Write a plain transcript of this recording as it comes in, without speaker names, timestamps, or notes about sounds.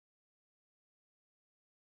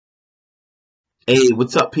Hey,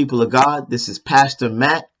 what's up, people of God? This is Pastor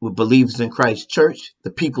Matt with Believers in Christ Church, the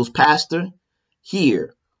people's pastor,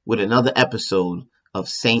 here with another episode of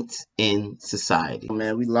Saints in Society.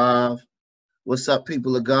 Man, we live. What's up,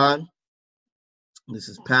 people of God? This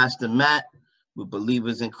is Pastor Matt with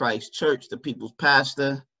Believers in Christ Church, the people's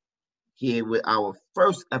pastor, here with our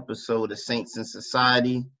first episode of Saints in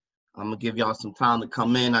Society. I'm going to give y'all some time to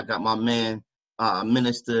come in. I got my man,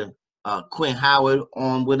 Minister Quinn Howard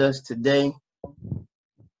on with us today.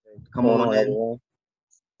 Come on in. Everyone.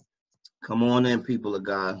 Come on in, people of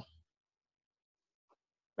God.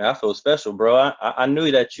 Man, I feel special, bro. I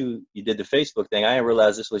knew that you did the Facebook thing. I didn't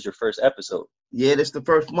realize this was your first episode. Yeah, this the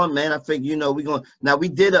first one, man. I think we going now. We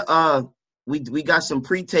did we got some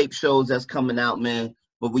pre-tape shows that's coming out, man.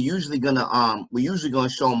 But we're usually gonna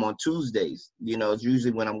show them on Tuesdays. It's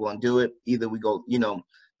usually when I'm gonna do it. Either we go,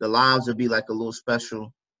 the lives will be like a little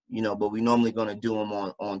special, but we normally gonna do them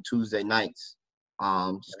on Tuesday nights.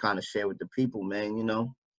 Just kind of share with the people, man.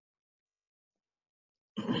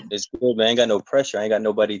 It's good, man. I ain't got no pressure. I ain't got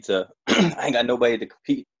nobody to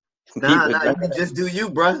compete Nah, with. you can just do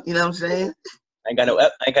you, bro. You know what I'm saying? I ain't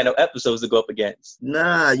got no episodes to go up against.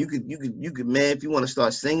 Nah, you could, man. If you want to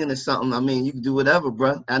start singing or something, I mean, you can do whatever,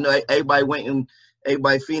 bro. I know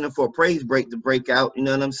everybody feeling for a praise break to break out. You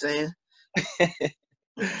know what I'm saying?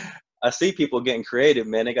 I see people getting creative,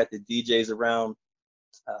 man. They got the DJs around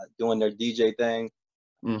doing their DJ thing.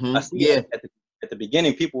 Mm-hmm. I see at the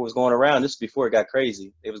beginning, people was going around. This is before it got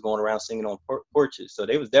crazy. They was going around singing on porches, so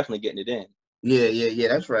they was definitely getting it in. Yeah.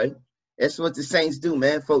 That's right. That's what the Saints do,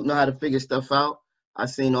 man. Folk know how to figure stuff out. I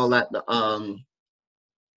seen all that. The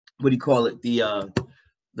what do you call it? The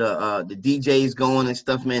DJs going and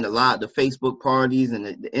stuff, man. The Facebook parties and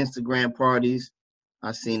the Instagram parties.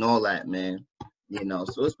 I seen all that, man.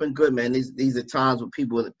 So it's been good, man. These are times where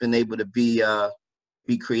people have been able to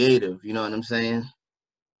be creative. You know what I'm saying?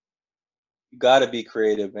 You gotta be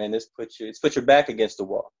creative, man. It's put your back against the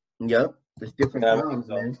wall. Yep. It's different times,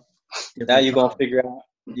 man. Now you're gonna figure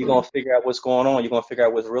out what's going on. You're gonna figure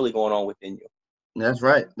out what's really going on within you. That's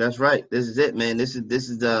right. This is it, man. This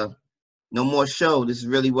is the no more show. This is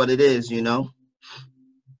really what it is,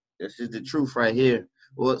 This is the truth right here.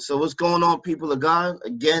 Well, so what's going on, people of God?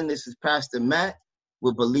 Again, this is Pastor Matt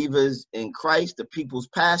with Believers in Christ, the people's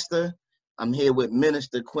pastor. I'm here with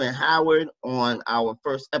Minister Quinn Howard on our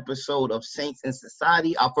first episode of Saints in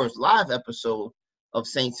Society, our first live episode of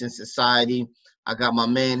Saints in Society. I got my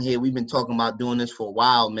man here. We've been talking about doing this for a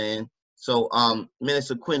while, man. So,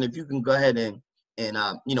 Minister Quinn, if you can go ahead and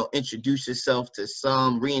introduce yourself to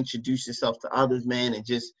some, reintroduce yourself to others, man, and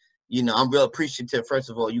just, I'm real appreciative, first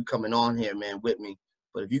of all, you coming on here, man, with me.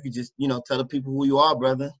 But if you could just, tell the people who you are,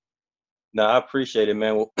 brother. No, I appreciate it,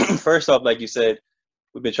 man. Well, first off, like you said,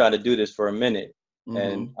 we've been trying to do this for a minute,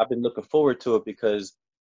 and I've been looking forward to it because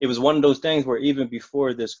it was one of those things where even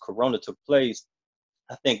before this Corona took place,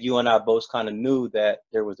 I think you and I both kind of knew that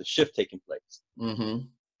there was a shift taking place. Mm-hmm.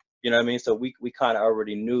 You know what I mean? So we kind of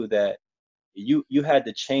already knew that you had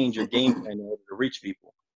to change your game plan in order to reach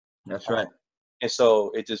people. That's right. And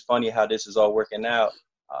so it's just funny how this is all working out.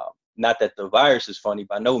 Not that the virus is funny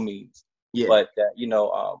by no means, but that,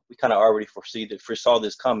 we kind of already foresaw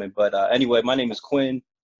this coming. But anyway, my name is Quinn.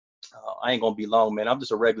 I ain't going to be long, man. I'm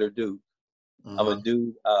just a regular dude. I'm a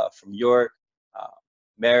dude from York,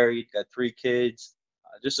 married, got 3 kids,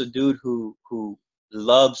 just a dude who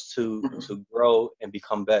loves to grow and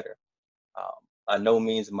become better. By no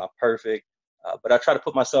means am I perfect, but I try to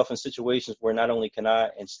put myself in situations where not only can I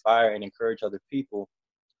inspire and encourage other people,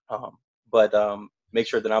 but make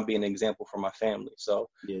sure that I'm being an example for my family. So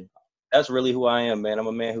that's really who I am, man. I'm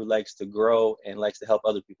a man who likes to grow and likes to help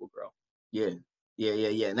other people grow. Yeah.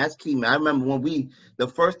 And that's key, man. I remember when the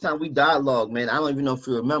first time we dialogued, man, I don't even know if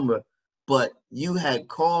you remember, but you had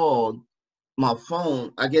called my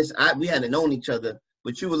phone. I guess we hadn't known each other,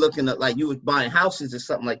 but you were looking at, like, you was buying houses or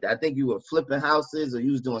something like that. I think you were flipping houses, or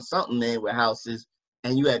you was doing something, man, with houses,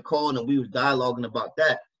 and you had called and we was dialoguing about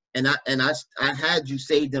that. And I had you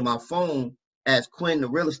saved in my phone as Quinn, the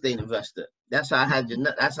real estate investor. That's how I had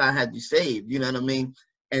you saved. You know what I mean?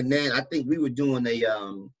 And then I think we were doing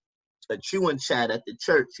a chewing chat at the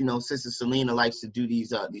church. Sister Selena likes to do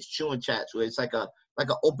these chewing chats where it's like an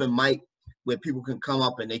open mic where people can come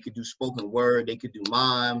up and they could do spoken word, they could do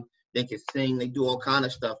mime, they could sing, they do all kind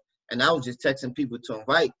of stuff. And I was just texting people to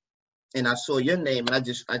invite, and I saw your name, and I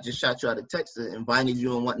just shot you out a text and invited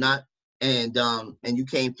you and whatnot, and you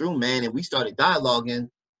came through, man, and we started dialoguing.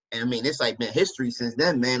 And I mean, it's like been history since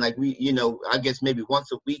then, man. Like we, I guess maybe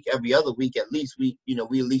once a week, every other week at least, we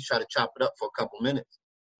at least try to chop it up for a couple minutes.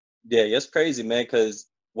 Yeah, it's crazy, man, because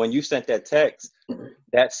when you sent that text,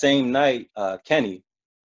 that same night, Kenny,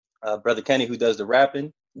 brother Kenny, who does the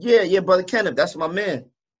rapping. Yeah, brother Kenneth, that's my man.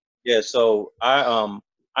 Yeah, so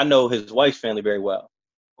I know his wife's family very well.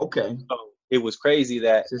 Okay. So it was crazy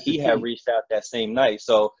that Sister he K. had reached out that same night.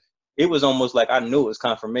 So it was almost like I knew it was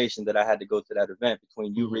confirmation that I had to go to that event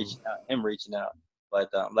between you reaching out and him reaching out. But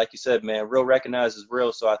like you said, man, real recognizes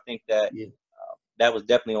real. So I think that that was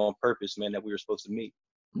definitely on purpose, man, that we were supposed to meet.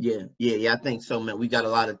 Yeah. I think so, man. We got a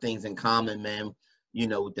lot of things in common, man. You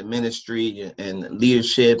know, with the ministry and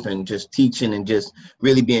leadership and just teaching and just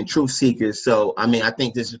really being truth seekers. So, I mean, I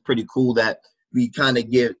think this is pretty cool that we kind of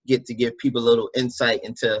get to give people a little insight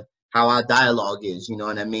into how our dialogue is. You know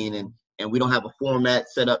what I mean? And we don't have a format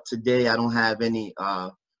set up today. I don't have any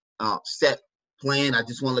set plan. I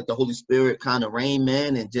just want to let the Holy Spirit kind of reign,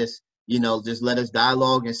 man, and just, you know, just let us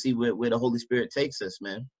dialogue and see where the Holy Spirit takes us,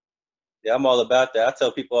 man. Yeah, I'm all about that. I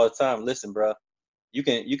tell people all the time, listen, bro, you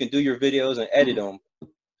can do your videos and edit them,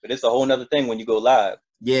 but it's a whole nother thing when you go live.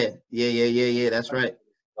 Yeah. That's right.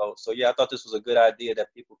 So yeah, I thought this was a good idea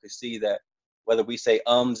that people could see that whether we say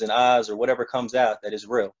ums and ahs or whatever comes out, that is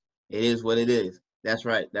real. It is what it is. That's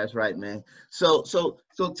right, man. So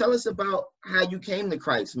tell us about how you came to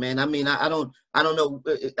Christ, man. I mean, I don't know.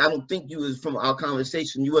 I don't think you was, from our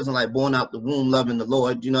conversation, you wasn't like born out the womb loving the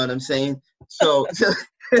Lord. You know what I'm saying? So,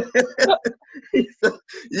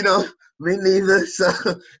 you know, me neither. So,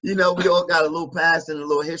 you know, we all got a little past and a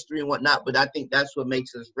little history and whatnot, but I think that's what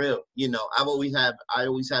makes us real. You know, I always have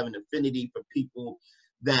an affinity for people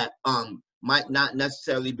that might not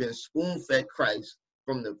necessarily been spoon-fed Christ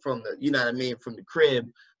from the you know what I mean, from the crib,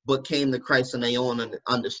 but came to Christ on their own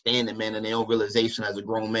understanding, man, and their own realization as a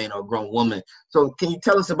grown man or a grown woman. So can you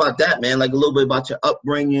tell us about that, man? Like a little bit about your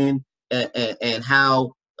upbringing and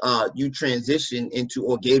how you transitioned into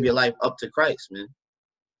or gave your life up to Christ, man.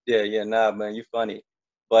 Yeah, nah, man, you're funny.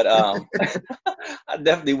 But I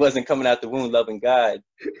definitely wasn't coming out the womb loving God.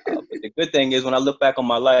 But the good thing is when I look back on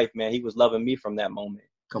my life, man, he was loving me from that moment.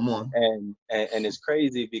 Come on. And it's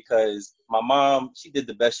crazy because my mom, she did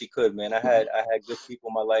the best she could, man. I had good people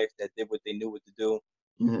in my life that did what they knew what to do.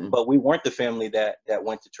 But we weren't the family that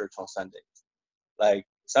went to church on Sundays. Like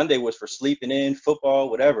Sunday was for sleeping in, football,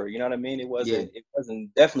 whatever. You know what I mean? It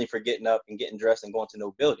wasn't definitely for getting up and getting dressed and going to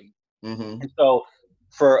no building. And so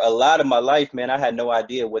for a lot of my life, man, I had no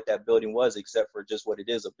idea what that building was except for just what it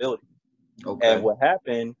is, a building. Okay. And what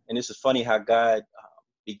happened, and this is funny how God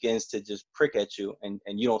begins to just prick at you, and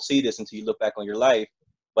you don't see this until you look back on your life,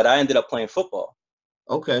 but I ended up playing football.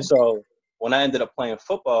 Okay. So when I ended up playing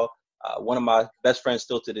football, one of my best friends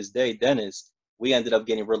still to this day, Dennis, we ended up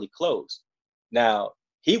getting really close. Now,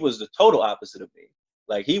 he was the total opposite of me.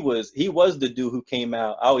 Like he was the dude who came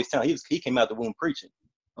out, I always tell him, he came out the womb preaching.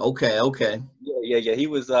 Okay. Yeah. He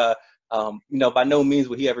was, you know, by no means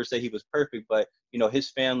would he ever say he was perfect, but, you know,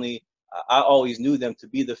 his family, I always knew them to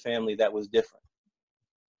be the family that was different.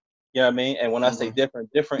 You know what I mean? And when I say different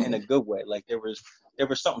in a good way, like there was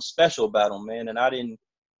something special about them, man. And I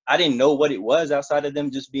didn't know what it was outside of them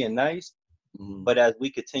just being nice. But as we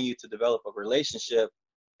continued to develop a relationship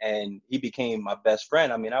and he became my best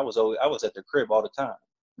friend, I mean, I was at their crib all the time.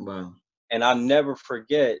 Wow. And I'll never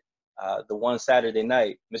forget the one Saturday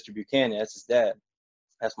night, Mr. Buchanan, that's his dad.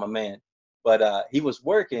 That's my man. But he was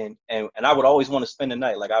working and I would always want to spend the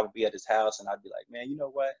night. Like I would be at his house and I'd be like, man, you know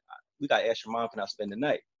what? We got to ask your mom, can I spend the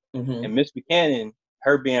night? And Miss Buchanan,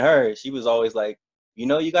 her being her, she was always like, you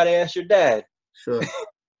know, you got to ask your dad. Sure.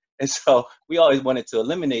 And so we always wanted to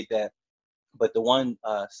eliminate that. But the one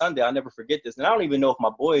Sunday, I'll never forget this. And I don't even know if my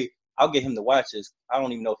boy, I'll get him to watch this. I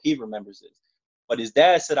don't even know if he remembers this. But his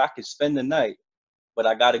dad said I could spend the night, but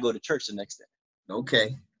I got to go to church the next day.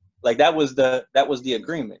 Okay. Like that was the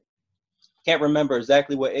agreement. Can't remember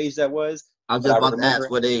exactly what age that was. I was just about to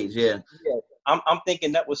ask what age, yeah. I'm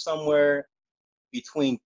thinking that was somewhere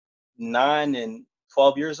between 9 and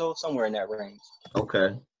 12 years old, somewhere in that range.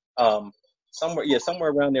 Okay. Somewhere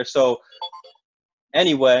around there. So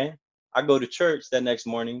anyway, I go to church that next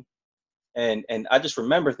morning and I just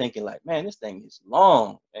remember thinking like, man, this thing is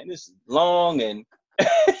long and this is long and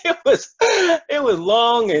it was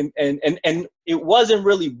long and it wasn't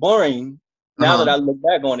really boring now that I look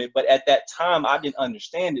back on it, but at that time I didn't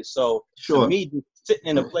understand it. So to me, just sitting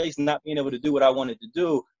in a place and not being able to do what I wanted to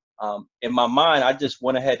do, in my mind, I just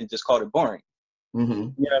went ahead and just called it boring. You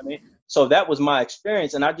know what I mean? So that was my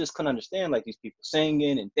experience, and I just couldn't understand like these people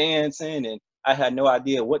singing and dancing, and I had no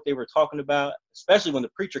idea what they were talking about, especially when the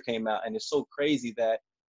preacher came out. And it's so crazy that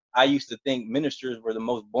I used to think ministers were the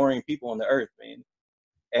most boring people on the earth, man.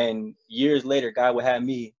 And years later, God would have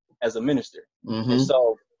me as a minister. And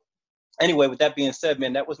so anyway, with that being said,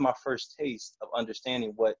 man, that was my first taste of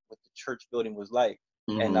understanding what the church building was like.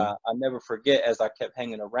 And I never forget, as I kept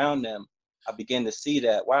hanging around them, I began to see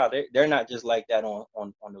that, wow, they're not just like that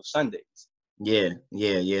on those Sundays. Yeah.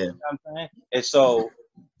 You know what I'm saying? And so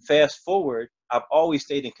fast forward, I've always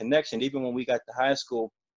stayed in connection. Even when we got to high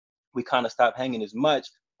school, we kind of stopped hanging as much,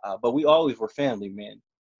 but we always were family, man.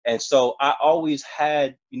 And so I always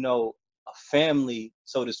had, a family,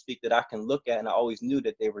 so to speak, that I can look at, and I always knew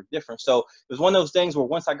that they were different. So it was one of those things where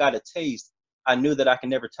once I got a taste, I knew that I can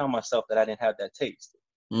never tell myself that I didn't have that taste.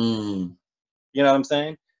 Mm. You know what I'm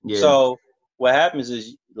saying? Yeah. So what happens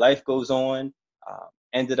is life goes on.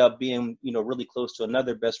 Ended up being, really close to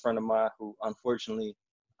another best friend of mine who, unfortunately,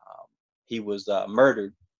 he was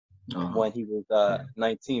murdered when he was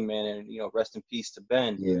 19, man. And rest in peace to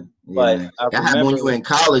Ben. Yeah. But Man. I That remember happened when you were in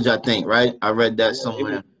college, I think, right? I read that yeah,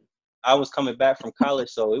 somewhere. I was coming back from college,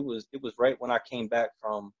 so it was right when I came back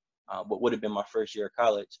from what would have been my first year of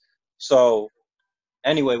college. So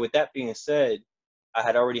anyway, with that being said, I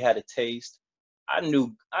had already had a taste. I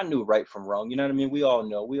knew right from wrong. You know what I mean? We all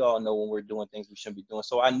know when we're doing things we shouldn't be doing.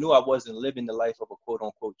 So I knew I wasn't living the life of a quote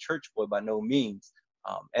unquote church boy by no means.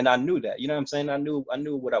 And I knew that. You know what I'm saying? I knew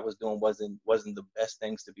what I was doing wasn't the best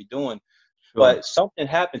things to be doing. Sure. But something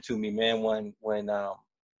happened to me, man, when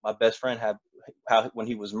my best friend when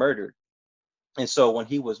he was murdered. And so when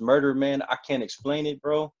he was murdered, man, I can't explain it,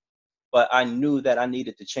 bro, but I knew that I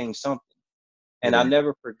needed to change something. And I'll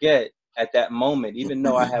never forget at that moment, even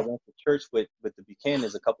though I had went to church with the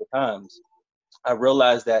Buchanans a couple times, I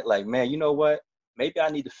realized that, like, man, you know what? Maybe I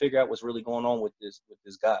need to figure out what's really going on with this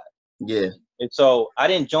guy. Yeah. And so I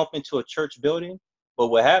didn't jump into a church building, but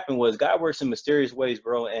what happened was God works in mysterious ways,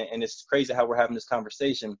 bro. And it's crazy how we're having this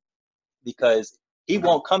conversation, because he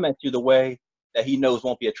won't come at you the way that he knows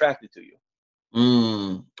won't be attracted to you.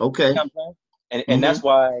 Okay. You know what I'm saying? And that's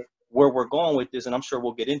why where we're going with this, and I'm sure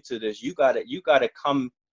we'll get into this, you gotta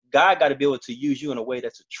come, God gotta be able to use you in a way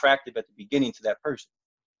that's attractive at the beginning to that person.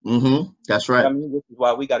 That's right. You know what I mean, this is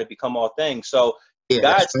why we got to become all things. So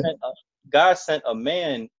God sent a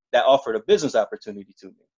man that offered a business opportunity to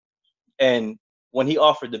me. And when he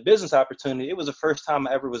offered the business opportunity, it was the first time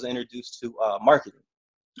I ever was introduced to marketing.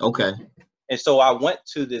 Okay. And so I went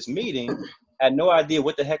to this meeting, had no idea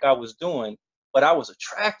what the heck I was doing, but I was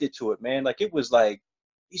attracted to it, man. Like, it was like,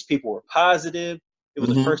 these people were positive. It was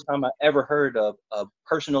the first time I ever heard of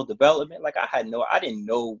personal development. Like, I didn't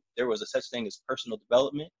know there was a such thing as personal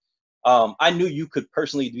development. I knew you could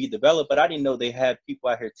personally be developed, but I didn't know they had people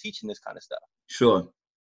out here teaching this kind of stuff. Sure.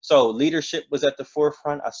 So leadership was at the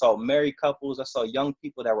forefront. I saw married couples. I saw young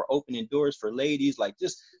people that were opening doors for ladies, like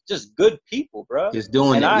just good people, bro. Just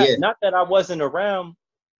doing Not that I wasn't around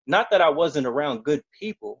good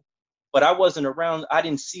people, but I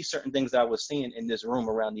didn't see certain things that I was seeing in this room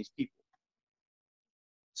around these people.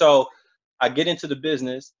 So I get into the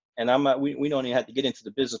business, and we don't even have to get into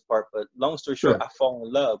the business part, but long story short, I fall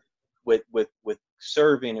in love with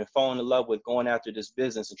serving and falling in love with going after this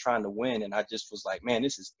business and trying to win. And I just was like, man,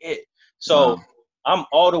 this is it. So I'm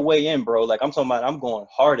all the way in, bro. Like, I'm talking about, I'm going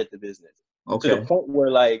hard at the business to the point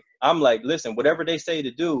where, like, I'm like, listen, whatever they say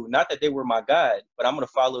to do, not that they were my guide, but I'm going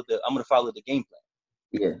to follow the game plan.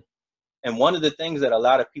 Yeah. And one of the things that a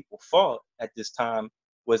lot of people fought at this time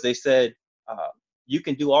was they said, you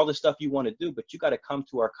can do all the stuff you want to do, but you got to come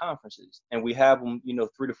to our conferences. And we have them,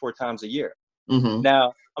 3 to 4 times a year.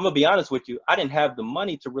 Now, I'm going to be honest with you. I didn't have the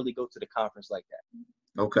money to really go to the conference like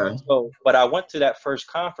that. Okay. So, but I went to that first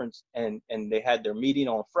conference, and they had their meeting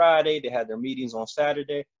on Friday. They had their meetings on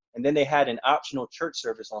Saturday. And then they had an optional church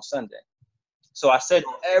service on Sunday. So I said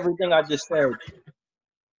everything I just said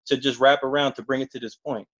to just wrap around to bring it to this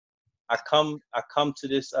point. I come to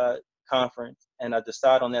this conference, and I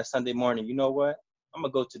decide on that Sunday morning, you know what? I'm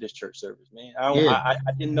gonna go to this church service, man. I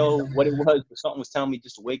didn't know what it was, but something was telling me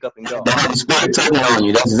just to wake up and go. The Holy Spirit tugging on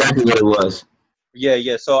you. That's exactly what it was.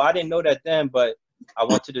 Yeah. So I didn't know that then, but I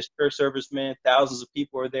went to this church service, man. Thousands of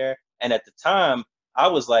people were there, and at the time, I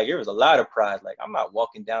was like, there was a lot of pride. Like, I'm not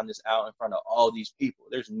walking down this aisle in front of all these people.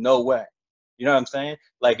 There's no way. You know what I'm saying?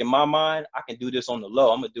 Like, in my mind, I can do this on the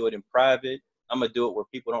low. I'm gonna do it in private. I'm gonna do it where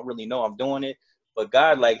people don't really know I'm doing it. But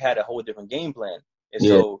God, like, had a whole different game plan. And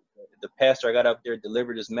so the pastor, I got up there,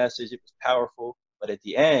 delivered his message. It was powerful. But at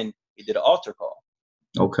the end, he did an altar call.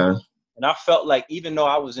 Okay. And I felt like, even though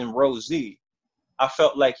I was in row Z, I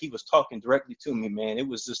felt like he was talking directly to me, man. It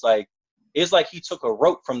was just like, it's like he took a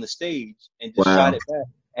rope from the stage and just shot it back.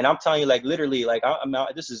 And I'm telling you, like, literally, like,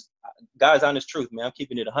 this is God's honest truth, man. I'm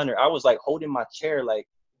keeping it 100. I was like holding my chair, like,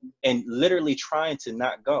 and literally trying to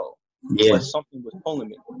not go. Yeah. But something was pulling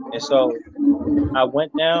me. And so I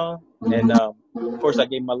went down, and of course I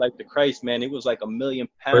gave my life to Christ, man. It was like 1,000,000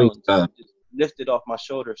 pounds just lifted off my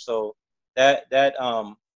shoulder. So that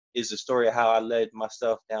is the story of how I led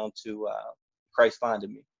myself down to Christ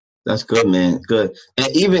finding me. That's good, man. Good.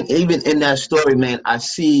 And even in that story, man, I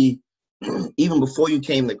see even before you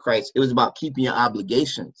came to Christ, it was about keeping your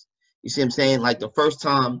obligations. You see what I'm saying? Like the first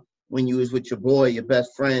time when you was with your boy, your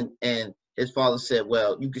best friend, and his father said,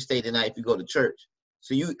 well, you can stay tonight if you go to church.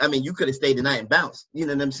 So you could have stayed the night and bounced, you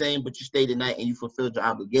know what I'm saying? But you stayed the night and you fulfilled your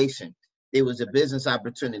obligation. There was a business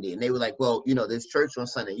opportunity, and they were like, well, there's church on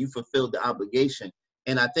Sunday. You fulfilled the obligation.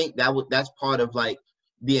 And I think that's part of like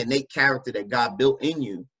the innate character that God built in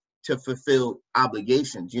you to fulfill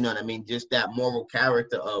obligations. You know what I mean? Just that moral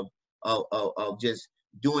character of just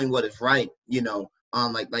doing what is right,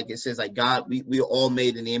 like it says, like God, we are all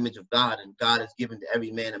made in the image of God, and God has given to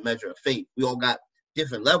every man a measure of faith. We all got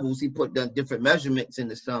different levels. He put down different measurements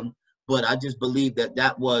into some, but I just believe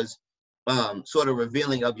that was sort of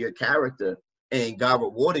revealing of your character, and God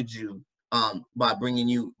rewarded you by bringing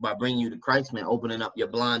you to Christ, man, opening up your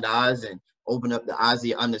blind eyes and open up the eyes of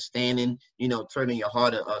your understanding, turning your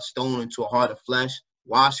heart of stone into a heart of flesh,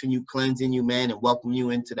 washing you, cleansing you, man, and welcome you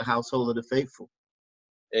into the household of the faithful.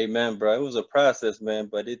 Amen, bro. It was a process, man,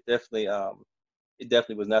 but it definitely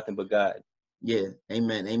was nothing but God. Yeah,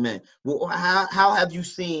 amen, amen. Well, how have you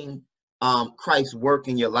seen Christ work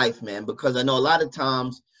in your life, man? Because I know a lot of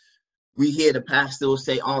times we hear the pastor will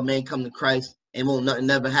say, "Oh man, come to Christ and nothing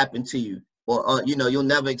never happen to you," or you'll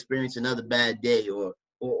never experience another bad day, or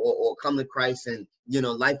come to Christ and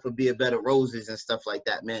life will be a bed of roses and stuff like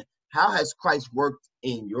that, man. How has Christ worked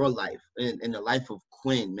in your life, in the life of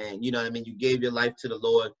Quinn, man? You know what I mean? You gave your life to the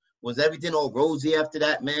Lord. Was everything all rosy after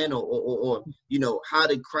that, man? Or how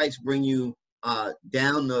did Christ bring you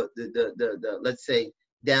down the let's say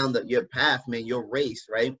down your path, man, your race,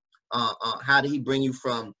 right? How did he bring you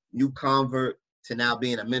from new convert to now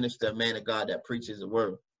being a minister, a man of God that preaches the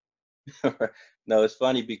word? No, it's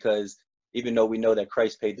funny because even though we know that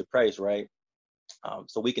Christ paid the price, right?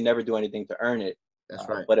 So we can never do anything to earn it. That's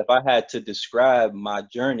right. But if I had to describe my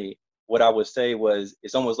journey, what I would say was,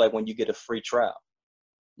 it's almost like when you get a free trial.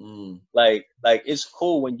 Like it's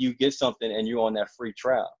cool when you get something and you're on that free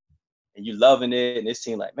trial and you loving it, and it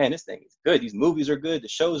seems like, man, this thing is good. These movies are good. The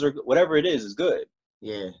shows are good. Whatever it is good.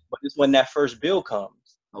 Yeah. But it's when that first bill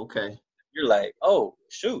comes. Okay. You're like, oh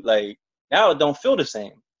shoot, like now it don't feel the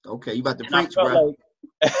same. Okay, you about to and preach, bro.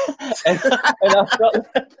 And I felt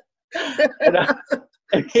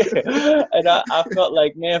and I felt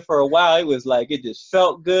like, man, for a while it was like it just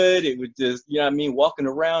felt good. It was just, walking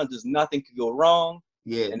around, just nothing could go wrong.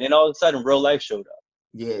 Yeah. And then all of a sudden real life showed up.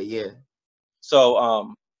 Yeah, yeah.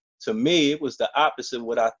 So to me, it was the opposite of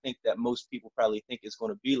what I think that most people probably think it's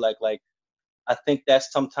going to be like. Like, I think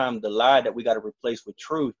that's sometimes the lie that we got to replace with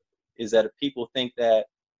truth, is that if people think that,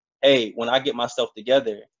 hey, when I get myself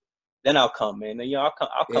together, then I'll come, man. I'll come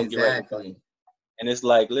Exactly. Get right with you. And it's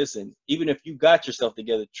like, listen, even if you got yourself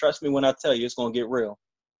together, trust me when I tell you, it's gonna get real.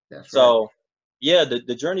 That's so, right. Yeah,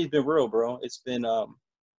 the journey's been real, bro. It's been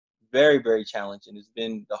very, very challenging. It's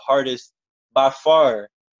been the hardest, by far,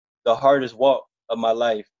 the hardest walk of my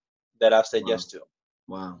life that I've said yes to.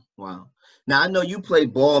 Wow. Now I know you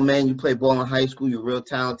played ball, man. You played ball in high school. You're a real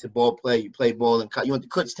talented ball player. You played ball you went to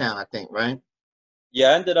Kutztown, I think, right? Yeah,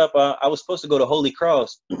 I ended up. I was supposed to go to Holy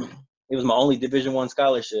Cross. It was my only Division I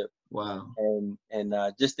scholarship. Wow. And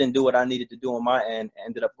just didn't do what I needed to do on my end. I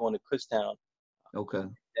ended up going to Kutztown. Okay.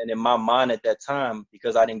 And in my mind at that time,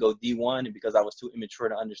 because I didn't go D1 and because I was too immature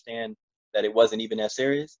to understand that it wasn't even that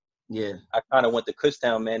serious. Yeah. I kind of went to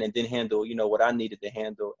Kutztown, man, and didn't handle, what I needed to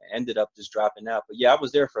handle, and ended up just dropping out. But yeah, I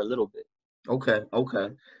was there for a little bit. Okay.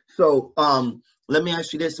 So let me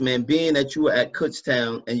ask you this, man. Being that you were at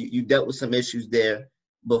Kutztown and you dealt with some issues there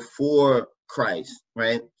before Christ,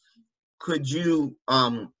 right? Could you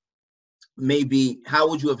maybe, how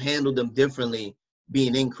would you have handled them differently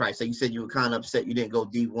being in Christ? Like you said, you were kind of upset you didn't go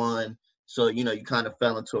D1, so you kind of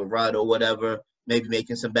fell into a rut or whatever, maybe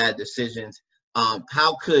making some bad decisions.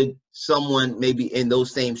 How could someone maybe in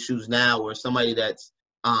those same shoes now, or somebody that's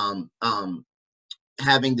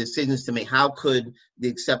having decisions to make, how could the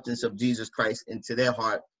acceptance of Jesus Christ into their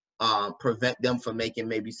heart prevent them from making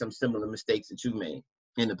maybe some similar mistakes that you made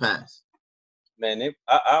in the past? Man,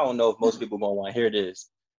 I don't know if most people gonna want to hear this,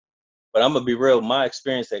 but I'm gonna be real. My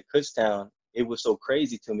experience at Kutztown, it was so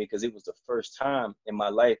crazy to me because it was the first time in my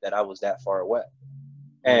life that I was that far away.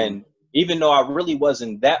 And even though I really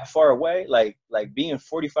wasn't that far away, like being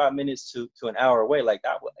 45 minutes to an hour away, like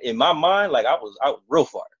that, in my mind, like I was real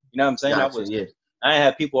far. You know what I'm saying? Gotcha, I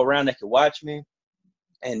had people around that could watch me.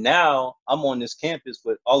 And now I'm on this campus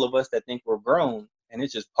with all of us that think we're grown, and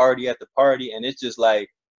it's just party at the party, and it's just like,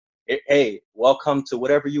 hey, welcome to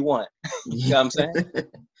whatever you want. You know what I'm saying?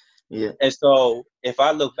 Yeah. And so if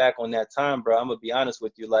I look back on that time, bro, I'm gonna be honest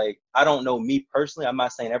with you. Like, I don't know me personally. I'm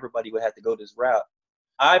not saying everybody would have to go this route.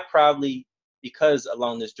 I probably, because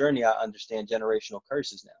along this journey, I understand generational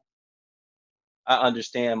curses now. I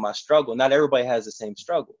understand my struggle. Not everybody has the same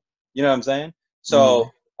struggle. You know what I'm saying? So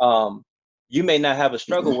you may not have a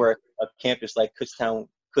struggle where a campus like Kutztown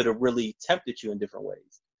could have really tempted you in different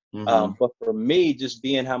ways. But for me, just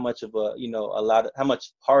being how much of a, how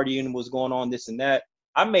much partying was going on, this and that,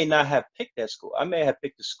 I may not have picked that school. I may have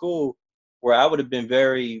picked a school where I'd have been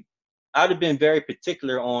very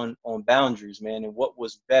particular on boundaries, man, and what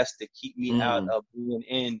was best to keep me out of being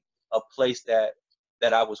in a place that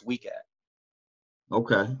I was weak at.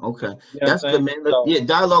 Okay. You know That's good, man. Look, so, yeah,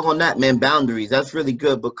 dialogue on that, man. Boundaries. That's really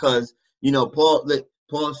good because,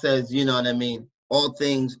 Paul says, you know what I mean? All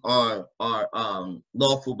things are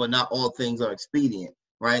lawful, but not all things are expedient,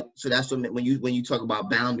 right? So that's what when you talk about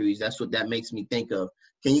boundaries, that's what that makes me think of.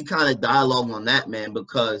 Can you kind of dialogue on that, man?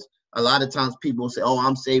 Because a lot of times people say, "Oh,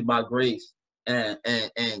 I'm saved by grace," and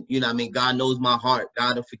you know what I mean? God knows my heart.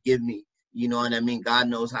 God will forgive me. You know what I mean? God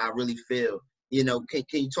knows how I really feel. Can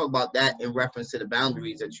you talk about that in reference to the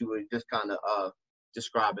boundaries that you were just kind of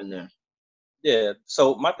describing there? Yeah.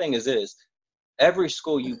 So my thing is this: every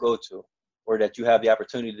school you go to, or that you have the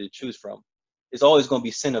opportunity to choose from, is always going to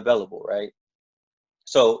be sin available, right?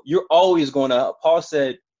 So you're always going to. Paul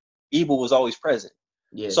said, evil was always present.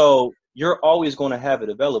 Yeah. So you're always going to have it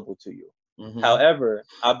available to you. However,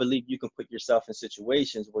 I believe you can put yourself in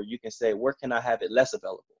situations where you can say, where can I have it less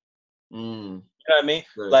available? You know what I mean?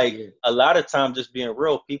 Good. Like, yeah. A lot of times, just being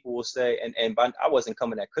real, people will say, and I wasn't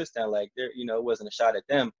coming at Kutztown like there, it wasn't a shot at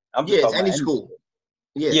them. I'm just talking It's about any school.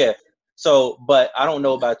 Yeah. So, but I don't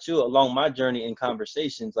know about you. Along my journey in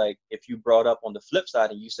conversations, like if you brought up on the flip side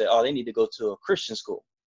and you say, oh, they need to go to a Christian school,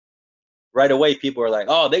 right away people are like,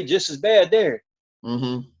 oh, they just as bad there.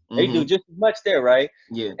 They do just as much there, right?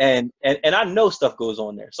 Yeah. And I know stuff goes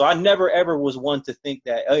on there. So I never ever was one to think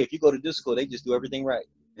that, hey, if you go to this school, they just do everything right.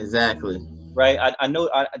 Exactly. Right. I know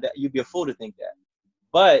that you'd be a fool to think that.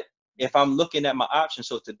 But if I'm looking at my options,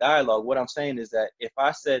 so to dialogue, what I'm saying is that if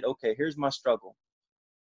I said, okay, here's my struggle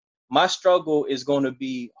is going to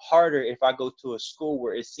be harder if I go to a school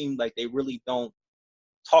where it seems like they really don't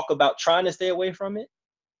talk about trying to stay away from it.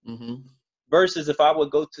 Versus if I would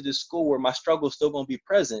go to this school where my struggle is still going to be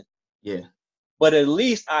present. Yeah. But at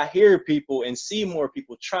least I hear people and see more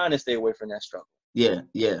people trying to stay away from that struggle. Yeah.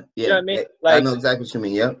 You know what I mean? I know exactly what you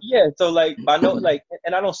mean. Yep. Yeah. So like,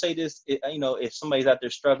 and I don't say this, if somebody's out there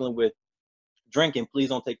struggling with drinking, please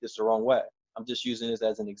don't take this the wrong way. I'm just using this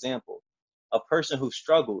as an example. A person who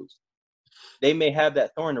struggles, they may have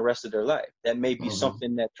that thorn the rest of their life. That may be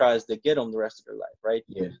something that tries to get them the rest of their life, right?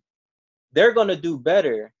 Yeah. They're going to do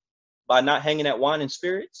better by not hanging at wine and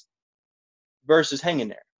spirits versus hanging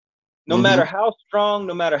there. No matter how strong,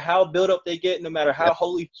 no matter how built up they get, no matter how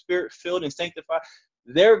Holy Spirit filled and sanctified,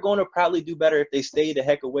 they're going to probably do better if they stay the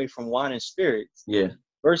heck away from wine and spirits. Yeah.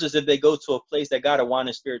 Versus if they go to a place that got a wine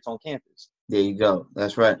and spirits on campus. There you go.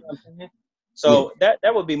 That's right. You know what I'm saying? So that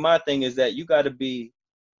would be my thing, is that you got to be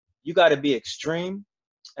extreme.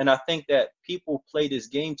 And I think that people play this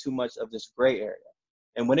game too much of this gray area.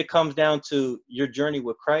 And when it comes down to your journey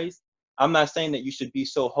with Christ, I'm not saying that you should be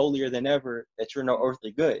so holier than ever that you're no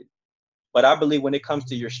earthly good. But I believe when it comes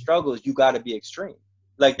to your struggles, you got to be extreme.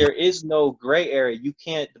 Like, there is no gray area. You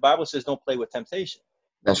can't, the Bible says don't play with temptation.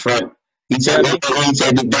 That's right. He said,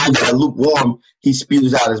 the guy that lukewarm, he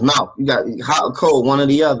spews out his mouth. You got hot or cold, one or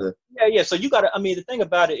the other. Yeah. So you got to, the thing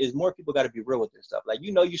about it is more people got to be real with their stuff. Like,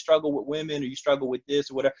 you struggle with women, or you struggle with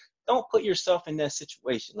this or whatever. Don't put yourself in that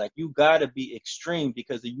situation. Like, you got to be extreme,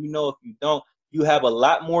 because if you don't, you have a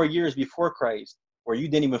lot more years before Christ where you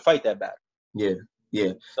didn't even fight that battle. Yeah.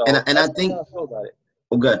 So and I think, how I feel about it.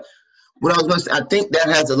 Okay. What I was going to say, I think that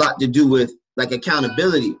has a lot to do with like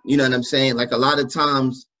accountability. You know what I'm saying? Like, a lot of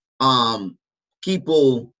times,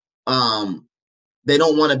 people, they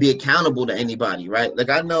don't want to be accountable to anybody, right? Like,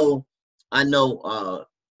 I know,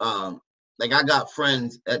 like, I got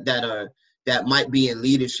friends that might be in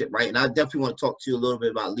leadership, right? And I definitely want to talk to you a little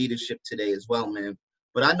bit about leadership today as well, man.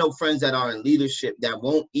 But I know friends that are in leadership that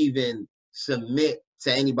won't even submit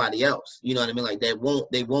to anybody else. You know what I mean? Like, they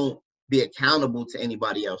won't be accountable to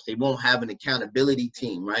anybody else. They won't have an accountability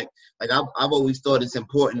team, right? Like, I've always thought it's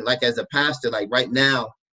important, like, as a pastor, like right now,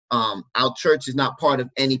 our church is not part of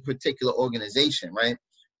any particular organization, right?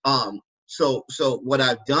 So what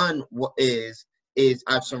I've done is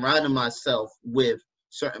I've surrounded myself with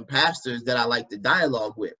certain pastors that I like to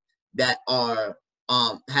dialogue with, that are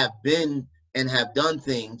have been and have done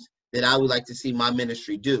things that I would like to see my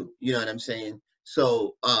ministry do. You know what I'm saying?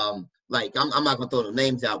 So like I'm not gonna throw the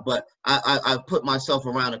names out, but I put myself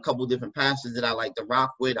around a couple different pastors that I like to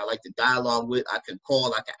rock with, I like to dialogue with. I can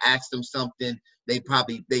call, I can ask them something.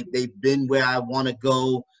 They've been where I want to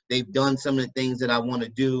go. They've done some of the things that I want to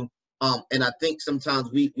do. And I think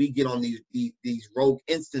sometimes we get on these rogue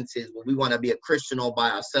instances where we want to be a Christian all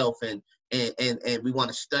by ourselves and we want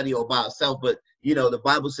to study all by ourselves. But you know, the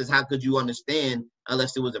Bible says, how could you understand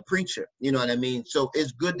unless it was a preacher? You know what I mean? So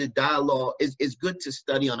it's good to dialogue. It's good to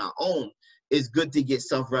study on our own. It's good to get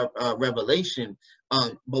revelation.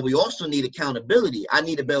 But we also need accountability. I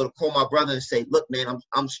need to be able to call my brother and say, look, man,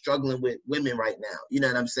 I'm struggling with women right now. You know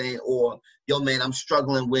what I'm saying? Or, yo, man, I'm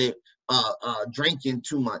struggling with drinking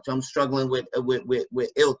too much. I'm struggling with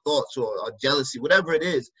ill thoughts or jealousy, whatever it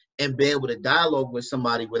is, and be able to dialogue with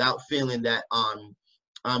somebody without feeling that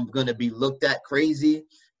I'm gonna be looked at crazy,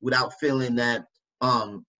 without feeling that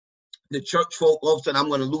the church folk all of a sudden I'm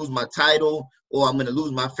gonna lose my title or I'm gonna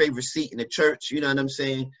lose my favorite seat in the church. You know what I'm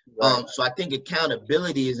saying? Right. So I think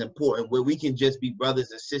accountability is important, where we can just be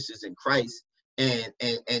brothers and sisters in Christ and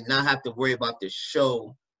not have to worry about the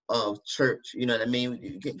show of church. You know what I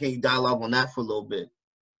mean? Can you dialogue on that for a little bit?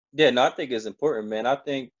 Yeah, no, I think it's important, man. I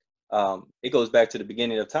think it goes back to the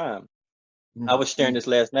beginning of time. I was sharing this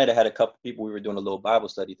last night. I had a couple people, we were doing a little Bible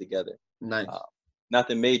study together. Nice.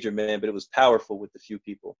 Nothing major, man, but it was powerful with a few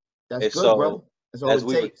people. That's and good, so bro. That's all as it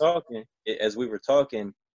we takes. were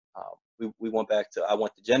talking, we went back to, I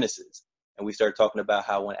went to Genesis, and we started talking about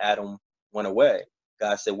how when Adam went away,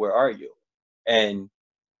 God said, "Where are you?" And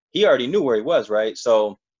he already knew where he was, right?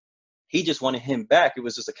 So he just wanted him back. It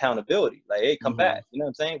was just accountability. Like, hey, come back. You know what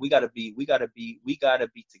I'm saying? We gotta be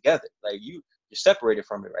together. Like you're separated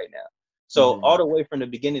from it right now. So all the way from the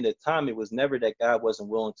beginning of time, it was never that God wasn't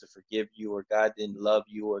willing to forgive you, or God didn't love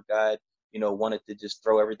you, or God, wanted to just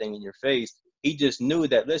throw everything in your face. He just knew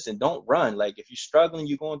that, listen, don't run. Like if you're struggling,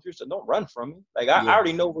 you're going through, so don't run from me. Like I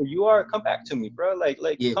already know where you are. Come back to me, bro. Like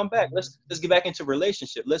come back. Let's get back into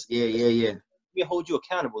relationship. Let me hold you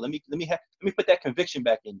accountable. Let me put that conviction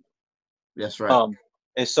back in you. That's right.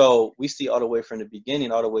 And so we see all the way from the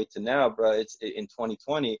beginning, all the way to now, bro. It's in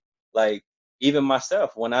 2020. Like even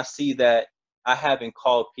myself, when I see that I haven't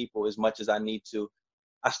called people as much as I need to,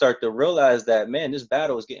 I start to realize that, man, this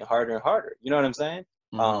battle is getting harder and harder. You know what I'm saying?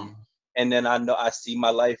 And then I see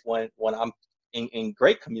my life when I'm in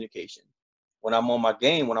great communication, when I'm on my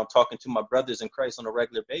game, when I'm talking to my brothers in Christ on a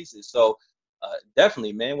regular basis. So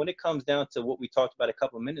definitely, man, when it comes down to what we talked about a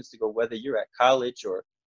couple of minutes ago, whether you're at college or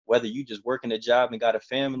whether you just working a job and got a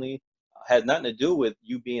family, has nothing to do with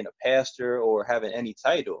you being a pastor or having any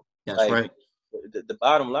title. That's right. The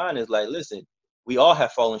bottom line is, like, listen, we all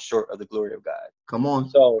have fallen short of the glory of God. Come on.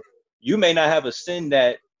 So you may not have a sin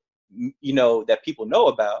that, that people know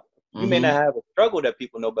about. You may not have a struggle that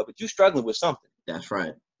people know about, but you're struggling with something. That's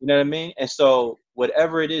right. You know what I mean? And so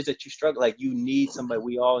whatever it is that you struggle, like, you need somebody.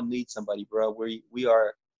 We all need somebody, bro. We're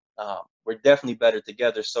definitely better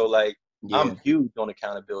together. So like, I'm huge on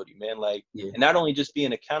accountability, man. Like, and not only just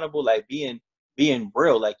being accountable, like being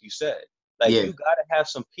real, like you said. Like you gotta have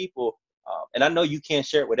some people, and I know you can't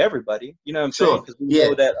share it with everybody. You know what I'm saying? Because we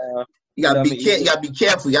know that you gotta be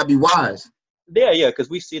careful. You gotta be wise. Yeah, because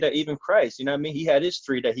we see that even Christ, you know what I mean? He had his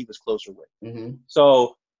 3 that he was closer with.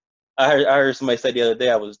 So I heard somebody say the other day,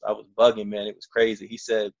 I was bugging, man. It was crazy. He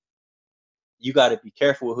said, you got to be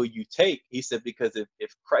careful with who you take. He said, because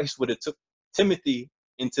if Christ would have took Timothy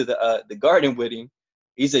into the garden with him,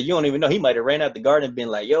 he said, you don't even know, he might have ran out the garden and been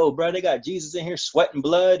like, yo, bro, they got Jesus in here sweating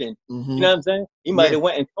blood. And you know what I'm saying? He might have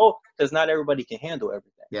went and told, because not everybody can handle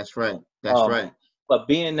everything. That's right. That's right. But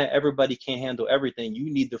being that everybody can't handle everything,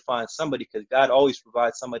 you need to find somebody, because God always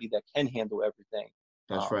provides somebody that can handle everything.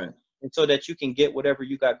 That's right. And so that you can get whatever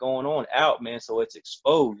you got going on out, man, so it's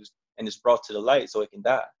exposed and it's brought to the light so it can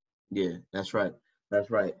die. Yeah, that's right. That's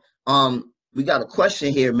right. We got a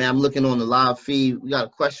question here, man. I'm looking on the live feed. We got a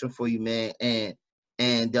question for you, man. And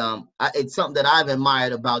it's something that I've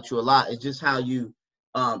admired about you a lot. It's just how you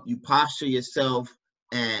posture yourself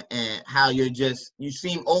and how you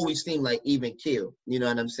always seem like even keel. You know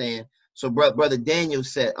what I'm saying? So brother Daniel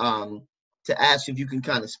said to ask if you can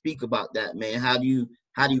kind of speak about that, man. How do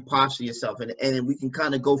you posture yourself? And we can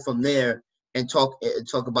kind of go from there and talk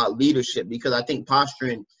about leadership, because I think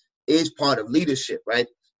posturing is part of leadership, right?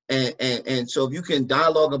 And so if you can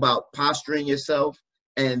dialogue about posturing yourself,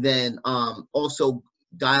 and then also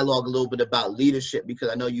dialogue a little bit about leadership, because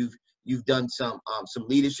I know you've done some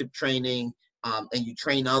leadership training, and you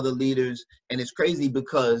train other leaders, and it's crazy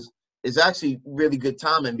because it's actually really good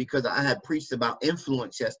timing, because I had preached about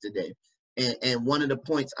influence yesterday, and one of the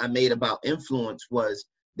points I made about influence was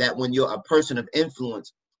that when you're a person of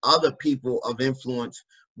influence, other people of influence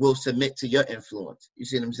will submit to your influence. You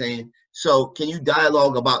see what I'm saying? So can you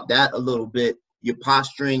dialogue about that a little bit, your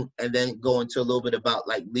posturing, and then go into a little bit about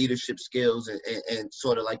like leadership skills and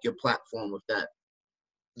sort of like your platform with that?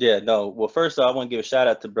 Yeah, no. Well, first of all, I want to give a shout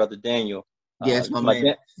out to Brother Daniel. Yeah, it's my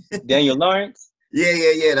man. Daniel Lawrence?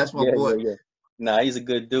 Yeah. That's my boy. Yeah. Nah, he's a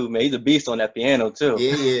good dude, man. He's a beast on that piano too.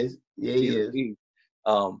 Yeah, he is. Yeah, he is. A beast.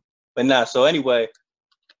 But nah, so anyway,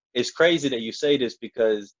 it's crazy that you say this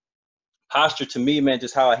because posture to me, man,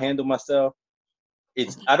 just how I handle myself,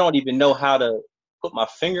 I don't even know how to put my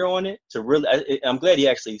finger on it to really. I'm glad he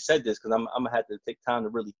actually said this because I'm gonna have to take time to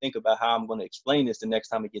really think about how I'm gonna explain this the next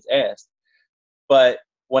time it gets asked. But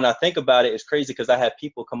when I think about it, it's crazy because I have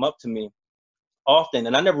people come up to me often,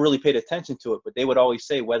 and I never really paid attention to it, but they would always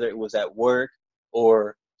say, whether it was at work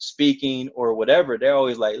or speaking or whatever, they're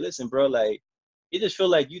always like, listen, bro, like, you just feel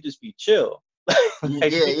like you just be chill.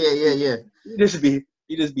 Like, yeah. You just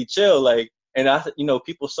be chill. Like, and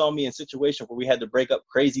people saw me in situations where we had to break up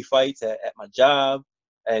crazy fights at my job,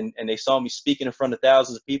 and they saw me speaking in front of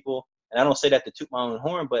thousands of people. And I don't say that to toot my own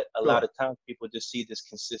horn, but a lot of times people just see this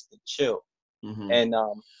consistent chill. Mm-hmm. And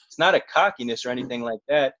it's not a cockiness or anything like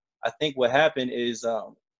that. I think what happened is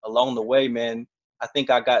along the way, man, I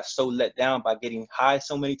think I got so let down by getting high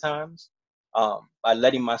so many times, by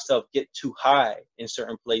letting myself get too high in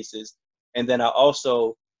certain places. And then I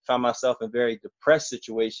also found myself in very depressed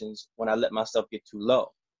situations when I let myself get too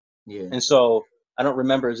low. Yeah. And so I don't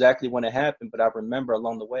remember exactly when it happened, but I remember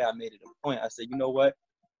along the way I made it a point. I said, you know what?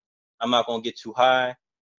 I'm not going to get too high.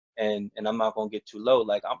 And I'm not gonna get too low.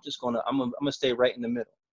 Like I'm gonna stay right in the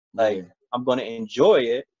middle. Like I'm gonna enjoy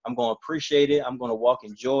it. I'm gonna appreciate it. I'm gonna walk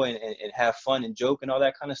in joy and have fun and joke and all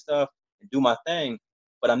that kind of stuff and do my thing.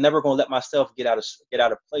 But I'm never gonna let myself get out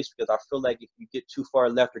of place, because I feel like if you get too far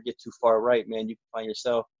left or get too far right, man, you can find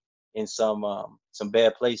yourself in some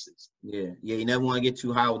bad places. Yeah. You never want to get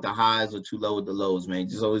too high with the highs or too low with the lows, man. You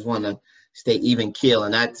just always want to stay even keel,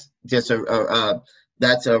 and that's just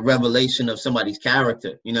that's a revelation of somebody's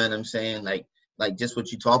character. You know what I'm saying? Like just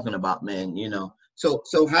what you're talking about, man. You know. So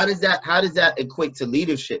how does that equate to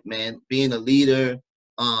leadership, man? Being a leader.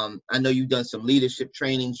 I know you've done some leadership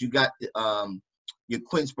trainings. You got your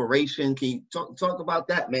Quinspiration. Can you talk about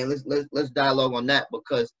that, man? Let's dialogue on that,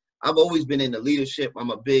 because I've always been into leadership. I'm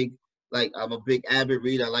a big avid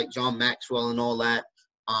reader. I like John Maxwell and all that.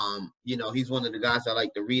 He's one of the guys I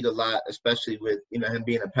like to read a lot, especially with, him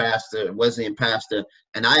being a pastor, Wesleyan pastor.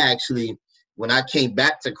 And I actually, when I came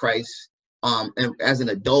back to Christ, and as an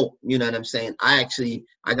adult, you know what I'm saying, I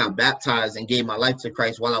got baptized and gave my life to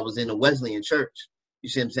Christ while I was in the Wesleyan church. You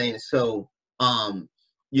see what I'm saying? So,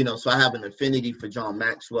 so I have an affinity for John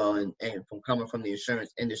Maxwell and from coming from the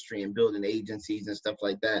insurance industry and building agencies and stuff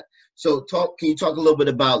like that. So can you talk a little bit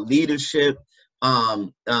about leadership,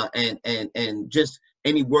 and just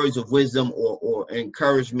any words of wisdom or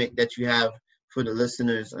encouragement that you have for the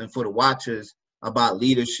listeners and for the watchers about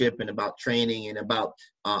leadership and about training and about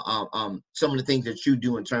some of the things that you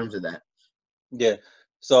do in terms of that? Yeah.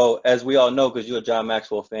 So as we all know, because you're a John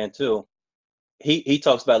Maxwell fan too, he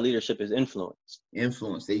talks about leadership as influence.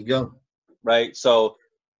 Influence. There you go. Right. So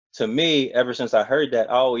to me, ever since I heard that,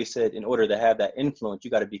 I always said, in order to have that influence, you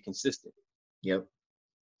got to be consistent. Yep.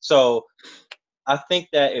 So I think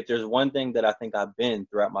that if there's one thing that I think I've been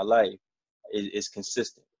throughout my life, is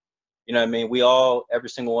consistent. You know what I mean? We all, every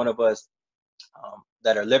single one of us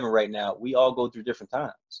that are living right now, we all go through different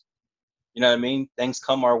times. You know what I mean? Things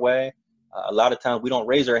come our way. A lot of times we don't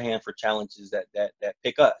raise our hand for challenges that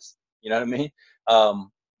pick us. You know what I mean?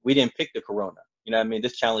 We didn't pick the corona. You know what I mean?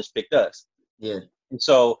 This challenge picked us. Yeah. And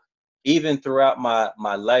so even throughout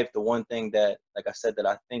my life, the one thing that, like I said, that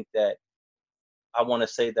I think that I want to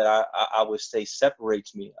say that I would say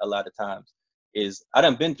separates me a lot of times is I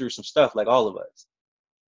done been through some stuff like all of us.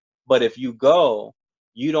 But if you go,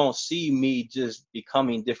 you don't see me just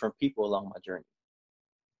becoming different people along my journey.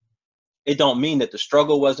 It don't mean that the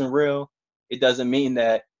struggle wasn't real. It doesn't mean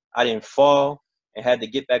that I didn't fall and had to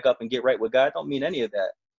get back up and get right with God. It don't mean any of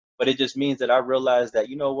that. But it just means that I realized that,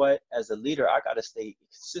 you know what, as a leader, I got to stay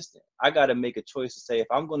consistent. I got to make a choice to say, if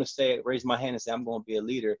I'm going to raise my hand and say I'm going to be a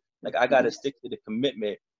leader, like I got to stick to the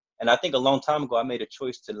commitment. And I think a long time ago, I made a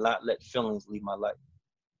choice to not let feelings lead my life.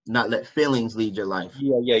 Not let feelings lead your life.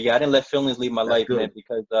 Yeah. I didn't let feelings lead my life, man,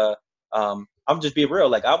 because I'm just being real.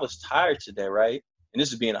 Like I was tired today, right? And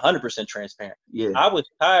this is being 100% transparent. Yeah. I was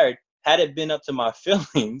tired. Had it been up to my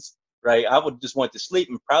feelings, right, I would just want to sleep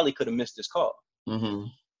and probably could have missed this call. Mm-hmm.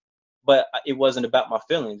 But it wasn't about my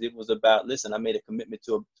feelings. It was about, listen, I made a commitment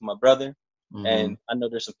to my brother. Mm-hmm. And I know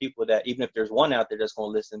there's some people that, even if there's one out there that's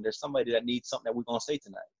going to listen, there's somebody that needs something that we're going to say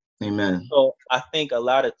tonight. Amen. So I think a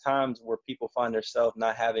lot of times where people find themselves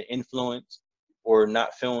not having influence or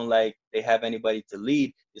not feeling like they have anybody to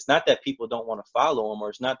lead, it's not that people don't want to follow them, or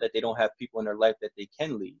it's not that they don't have people in their life that they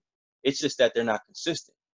can lead. It's just that they're not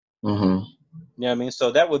consistent. Mm-hmm. You know what I mean?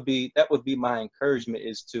 So that would be my encouragement,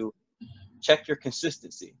 is to check your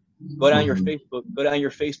consistency. Go down your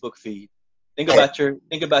Facebook feed. Think about your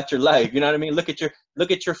life. You know what I mean? Look at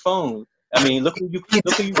your phone. I mean, look who you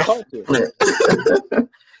talk to.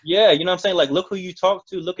 Yeah, you know what I'm saying? Like, look who you talk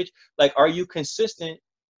to. Look at, like, are you consistent?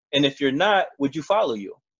 And if you're not, would you follow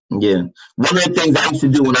you? Yeah. One of the things I used to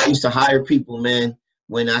do when I used to hire people, man,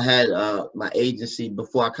 when I had my agency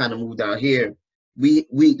before I kind of moved out here, we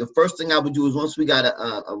the first thing I would do is, once we got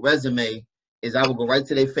a resume, is I would go right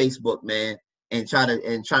to their Facebook, man, and try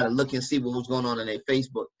to look and see what was going on in their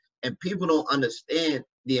Facebook. And people don't understand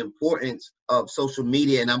the importance of social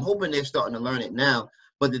media, and I'm hoping they're starting to learn it now.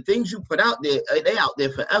 But the things you put out there, they out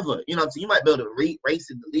there forever. You know what I'm saying? You might be able to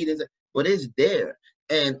erase it, delete it, but it's there.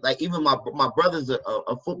 And like, even my brother's a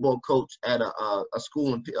football coach at a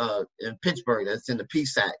school in Pittsburgh that's in the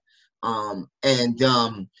PSAC.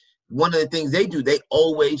 One of the things they do, they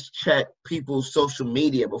always check people's social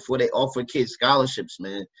media before they offer kids scholarships,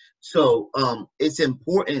 man. So it's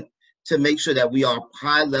important to make sure that we are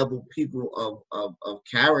high level people of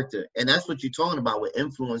character. And that's what you're talking about with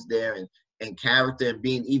influence there, and character, and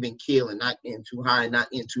being even keel, and not getting too high and not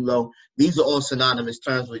getting too low. These are all synonymous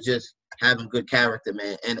terms with just having good character,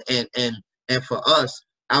 man. And for us,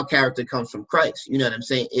 our character comes from Christ. You know what I'm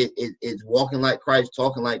saying? It's walking like Christ,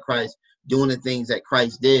 talking like Christ, doing the things that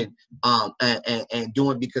Christ did, and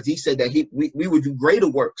doing, because he said that we would do greater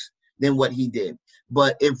works than what he did.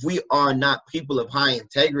 But if we are not people of high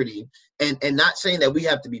integrity, and not saying that we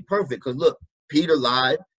have to be perfect, because look, Peter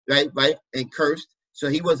lied, right, and cursed, so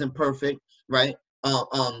he wasn't perfect, right?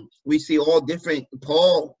 We see all different.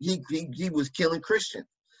 Paul, he was killing Christians,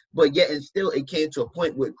 but yet and still it came to a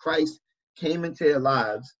point where Christ came into their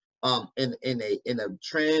lives in a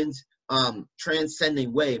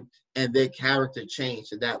transcending way, and their character changed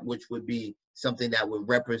to that which would be something that would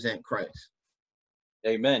represent Christ.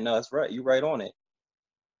 Amen. No, that's right. You're right on it.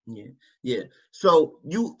 Yeah. So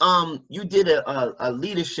you did a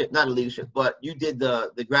leadership, not a leadership, but you did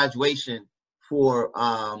the graduation for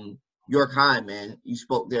York High, man. You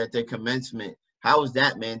spoke there at their commencement. How was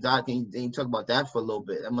that, man? Doc, can you talk about that for a little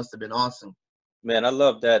bit? That must have been awesome. Man, I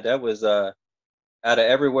love that. That was out of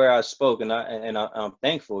everywhere I spoke, and I'm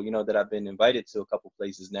thankful, that I've been invited to a couple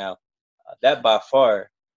places now. That by far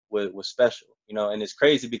was special, and it's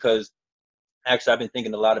crazy because actually I've been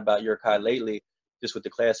thinking a lot about York High lately, just with the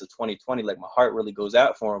class of 2020. Like, my heart really goes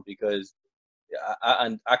out for them, because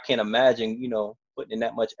I can't imagine, putting in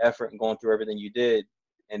that much effort and going through everything you did,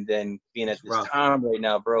 and then being at this time right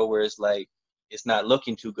now, bro, where it's like, it's not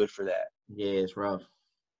looking too good for that. Yeah, it's rough.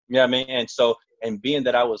 Yeah, I mean, and being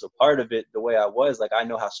that I was a part of it the way I was, like, I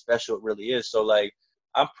know how special it really is. So, like,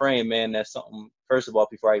 I'm praying, man, that something, first of all,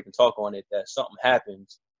 before I even talk on it, that something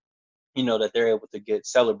happens, that they're able to get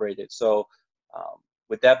celebrated. So,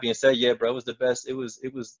 with that being said, yeah, bro, it was the best. It was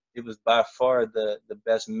by far the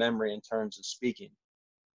best memory in terms of speaking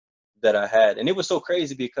that I had. And it was so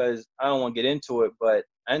crazy because I don't want to get into it, but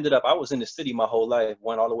I was in the city my whole life,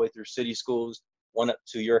 went all the way through city schools, went up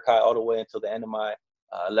to York High all the way until the end of my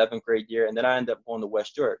 11th grade year. And then I ended up going to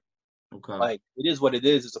West York. Okay. Like, it is what it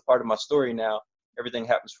is. It's a part of my story now. Everything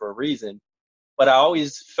happens for a reason. But I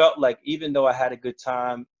always felt like, even though I had a good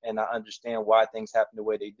time and I understand why things happened the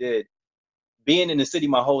way they did, being in the city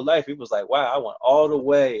my whole life, it was like, wow, I went all the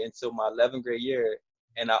way until my 11th grade year.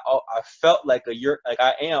 And I felt like like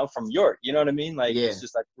I am from York, you know what I mean? Like, yeah. It's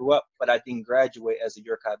just, I grew up, but I didn't graduate as a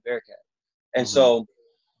York High Bearcat. And so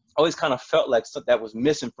I always kind of felt like that was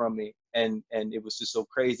missing from me. And it was just so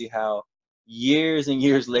crazy how years and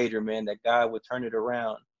years later, man, that God would turn it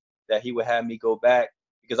around, that he would have me go back,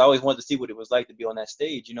 because I always wanted to see what it was like to be on that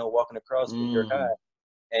stage, walking across with York High.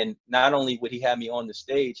 And not only would he have me on the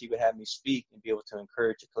stage, he would have me speak and be able to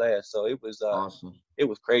encourage the class. So it was awesome. It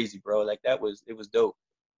was crazy, bro. Like, it was dope.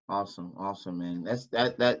 Awesome, man.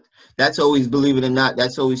 That's always, believe it or not,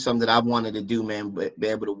 that's always something that I've wanted to do, man. But be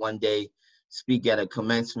able to one day speak at a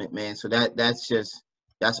commencement, man. So that's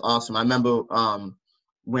awesome. I remember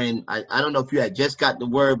when I don't know if you had just got the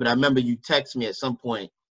word, but I remember you texted me at some point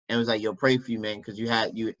and it was like, yo, pray for you, man, because you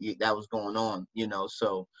had that was going on,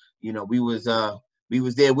 So we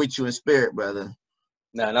was there with you in spirit, brother.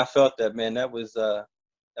 Nah, and I felt that, man. That was a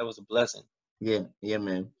blessing. Yeah,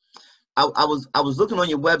 man. I was looking on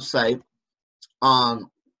your website,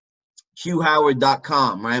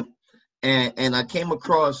 qhoward.com, right? And I came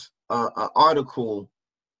across an article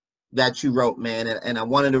that you wrote, man, and I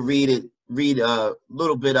wanted to read a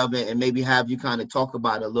little bit of it, and maybe have you kind of talk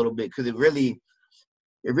about it a little bit, because it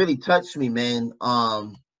really touched me, man.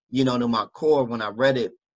 You know, to my core when I read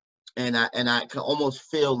it, and I can almost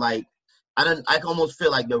feel like I can almost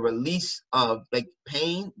feel like the release of like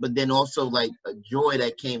pain, but then also like a joy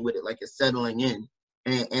that came with it, like it's settling in.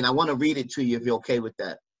 And I want to read it to you if you're okay with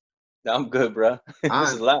that. I'm good, bro.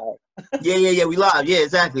 This is live. Yeah, we live. Yeah,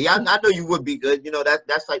 exactly. I know you would be good. You know,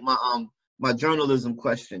 that's like my journalism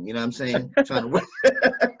question. You know what I'm saying? Trying to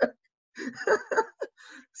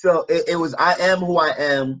So it was I Am Who I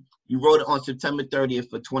Am. You wrote it on September 30th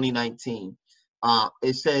for 2019.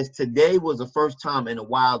 It says, today was the first time in a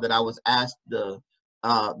while that I was asked the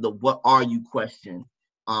what are you question.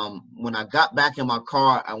 When I got back in my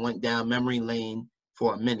car, I went down memory lane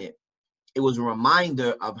for a minute. It was a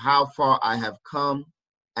reminder of how far I have come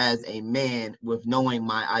as a man with knowing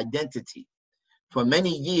my identity. For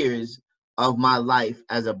many years of my life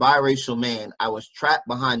as a biracial man, I was trapped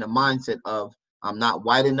behind the mindset of I'm not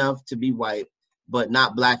white enough to be white, but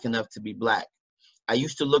not black enough to be black. I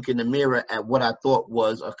used to look in the mirror at what I thought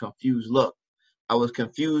was a confused look. I was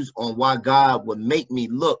confused on why God would make me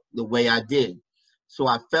look the way I did. So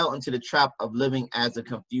I fell into the trap of living as a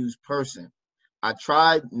confused person. I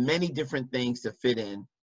tried many different things to fit in,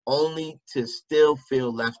 only to still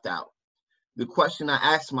feel left out. The question I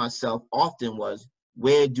asked myself often was,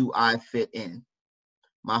 where do I fit in?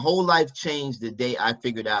 My whole life changed the day I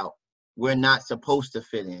figured out we're not supposed to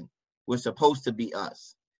fit in. We're supposed to be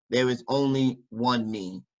us. There is only one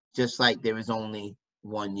me, just like there is only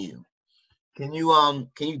one you. Can you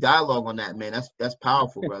dialogue on that, man? That's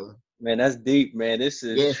powerful, brother. Man, that's deep, man. This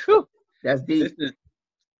is that's deep.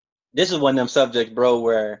 This is one of them subjects, bro,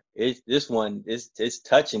 where it's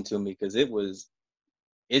touching to me, because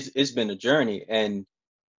it's been a journey, and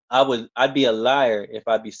I'd be a liar if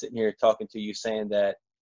I'd be sitting here talking to you saying that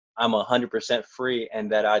I'm 100% free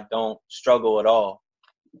and that I don't struggle at all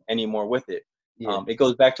anymore with it. Yeah. It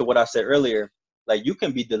goes back to what I said earlier. Like, you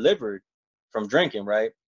can be delivered from drinking, right?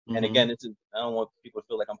 Mm-hmm. And again, I don't want people to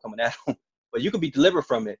feel like I'm coming at them, but you can be delivered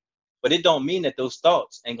from it. But it don't mean that those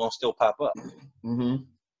thoughts ain't gonna still pop up. Mm-hmm.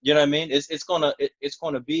 You know what I mean? It's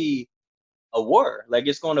gonna be a war. Like,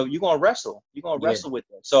 you're gonna wrestle. You're gonna wrestle with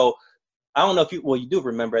it. So I don't know if you do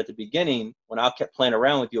remember at the beginning when I kept playing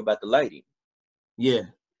around with you about the lighting. Yeah.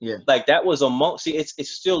 Like, that was a moment. See, it's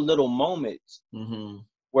still little moments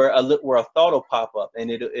where a thought will pop up, and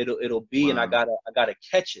it'll be, wow. And I gotta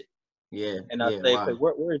catch it. Yeah. And I say, wow. Okay,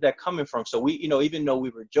 where is that coming from? So we, even though we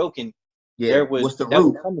were joking, there was what's the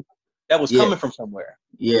root? That was coming from somewhere.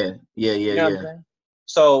 Yeah. You know what I'm saying?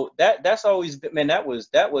 So that's always been, man, that was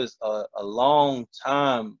a long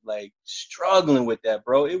time, like, struggling with that,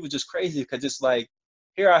 bro. It was just crazy, because it's like,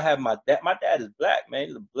 here I have my dad is black, man.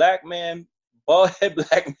 He's a black man, bald head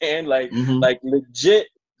black man, like legit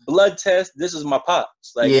blood test. This is my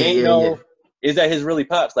pops. Like, is that his really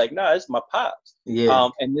pops? Like, nah, it's my pops. Yeah.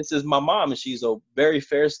 And this is my mom, and she's a very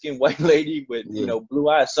fair skinned white lady with blue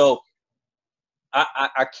eyes. So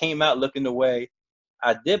I came out looking the way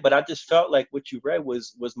I did, but I just felt like what you read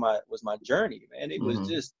was my journey, man. It was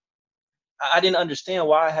just, I didn't understand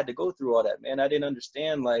why I had to go through all that, man. I didn't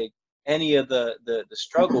understand, like, any of the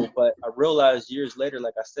struggle, but I realized years later,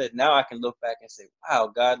 like I said, now I can look back and say,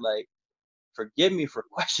 wow, God, like, forgive me for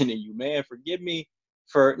questioning you, man. Forgive me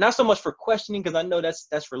for not so much for questioning, because I know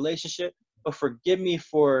that's relationship, but forgive me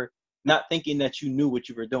for not thinking that you knew what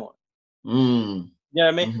you were doing. You know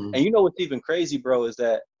what I mean? And you know what's even crazy, bro, is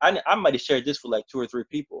that I might have shared this with like 2 or 3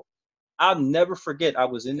 people. I'll never forget, I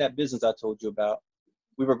was in that business I told you about.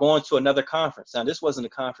 We were going to another conference. Now, this wasn't a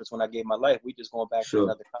conference when I gave my life. We just going back to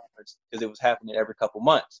another conference because it was happening every couple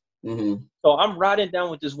months. So I'm riding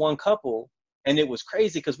down with this one couple, and it was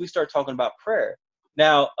crazy because we started talking about prayer.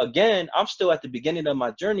 Now, again, I'm still at the beginning of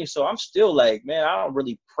my journey, so I'm still like, man, I don't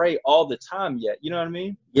really pray all the time yet. You know what I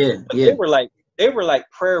mean? Yeah. But they were like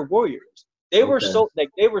prayer warriors. They were so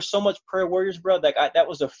much prayer warriors, bro. Like, that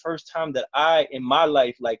was the first time that I, in my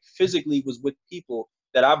life, like, physically was with people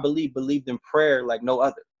that I believed in prayer like no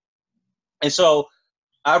other. And so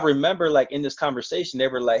I remember, like, in this conversation, they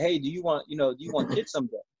were like, hey, do you want kids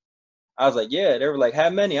someday? I was like, yeah. They were like, how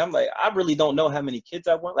many? I'm like, I really don't know how many kids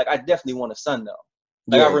I want. Like, I definitely want a son, though.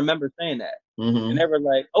 Like, I remember saying that. And they were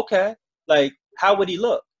like, okay, like, how would he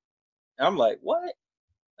look? And I'm like, what?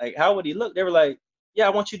 Like, how would he look? They were like, yeah, I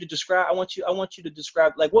want you to describe,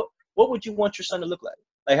 like, what would you want your son to look like?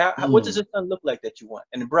 Like, what does your son look like that you want?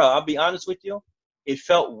 And bro, I'll be honest with you, it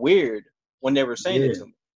felt weird when they were saying it to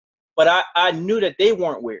me. But I knew that they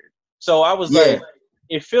weren't weird. So I was like,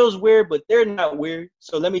 it feels weird, but they're not weird.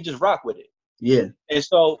 So let me just rock with it. Yeah. And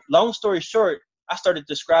so, long story short, I started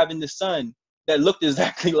describing the son that looked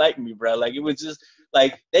exactly like me, bro. Like, it was just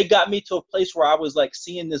like, they got me to a place where I was like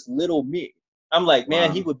seeing this little me. I'm like,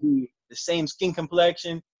 man, he would be the same skin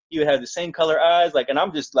complexion. He would have the same color eyes. Like, and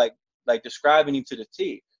I'm just like describing him to the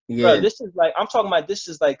T. Yeah. Bro, this is like, I'm talking about, this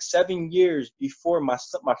is like 7 years before my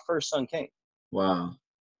first son came. Wow.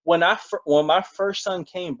 When my first son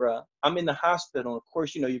came, bro, I'm in the hospital. Of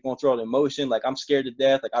course, you know, you're going through all the emotion. Like, I'm scared to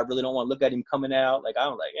death. Like, I really don't want to look at him coming out. Like,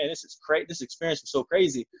 I'm like, man, this is crazy. This experience was so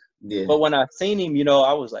crazy. Yeah. But when I seen him, you know,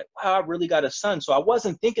 I was like, wow, I really got a son. So I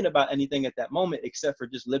wasn't thinking about anything at that moment except for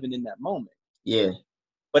just living in that moment. Yeah.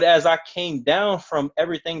 But as I came down from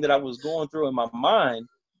everything that I was going through in my mind,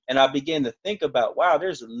 and I began to think about, wow,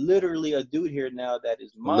 there's literally a dude here now that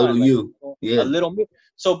is mine. A little like, you. Yeah. A little me.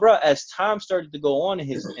 So, bro, as time started to go on and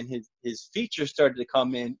his features started to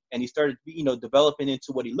come in, and he started, you know, developing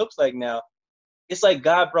into what he looks like now, it's like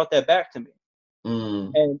God brought that back to me.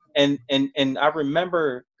 And I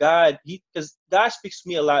remember God, because God speaks to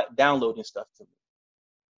me a lot, downloading stuff to me.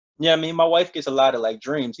 Yeah, I mean, my wife gets a lot of like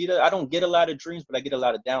dreams. I don't get a lot of dreams, but I get a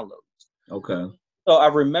lot of downloads. Okay. So I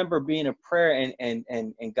remember being in prayer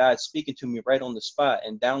and God speaking to me right on the spot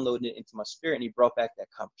and downloading it into my spirit, and he brought back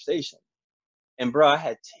that conversation. And bro, I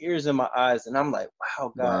had tears in my eyes, and I'm like,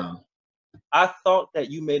 wow, God, I thought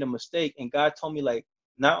that you made a mistake. And God told me, like,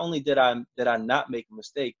 not only did I not make a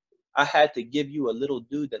mistake, I had to give you a little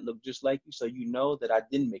dude that looked just like you, so you know that I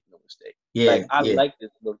didn't make no mistake. Yeah. Like, I like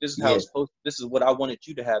this look. This is how it's supposed to, this is what I wanted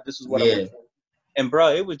you to have. This is what I want. And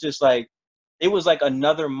bro, it was just like, it was like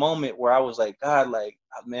another moment where I was like, God, like,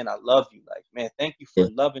 man, I love you. Like, man, thank you for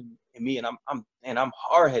loving me. And I'm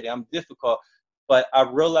hard-headed. I'm difficult. But I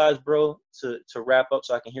realized, bro, to wrap up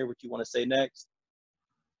so I can hear what you want to say next,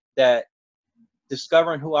 that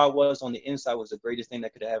discovering who I was on the inside was the greatest thing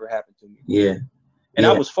that could have ever happened to me. Yeah. And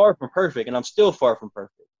I was far from perfect, and I'm still far from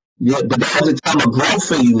perfect. Yeah, but that was a time of growth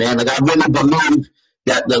for you, man. Like, I really believe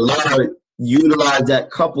that the Lord utilized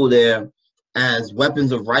that couple there as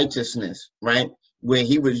weapons of righteousness, right? Where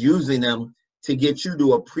he was using them to get you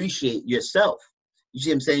to appreciate yourself. You see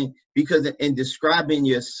what I'm saying? Because in describing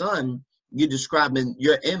your son, you're describing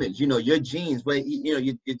your image, you know, your genes, but you know,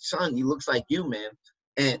 your son, he looks like you, man.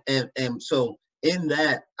 And so in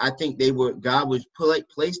that, I think God was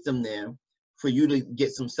placed them there for you to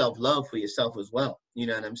get some self-love for yourself as well. You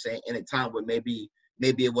know what I'm saying? In a time where maybe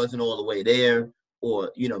it wasn't all the way there,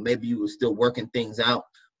 or, you know, maybe you were still working things out.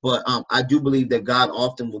 But I do believe that God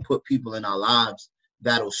often will put people in our lives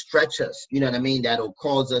that'll stretch us. You know what I mean? That'll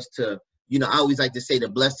cause us to, you know, I always like to say the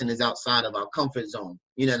blessing is outside of our comfort zone.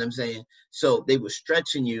 You know what I'm saying? So they were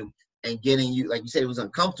stretching you and getting you, like you said, it was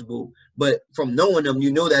uncomfortable, but from knowing them,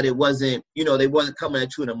 you know that it wasn't, you know, they wasn't coming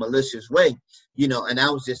at you in a malicious way, you know, and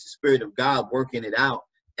that was just the Spirit of God working it out.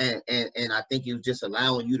 And I think it was just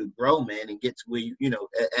allowing you to grow, man, and get to where you know,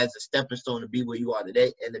 as a stepping stone to be where you are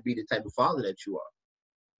today and to be the type of father that you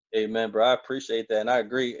are. Amen, bro. I appreciate that. And I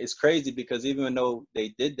agree. It's crazy because even though they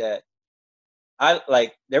did that,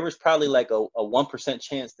 there was probably like a 1%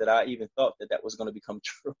 chance that I even thought that was going to become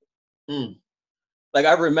true. Like,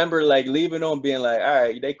 I remember like leaving on being like, all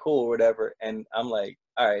right, they cool or whatever. And I'm like,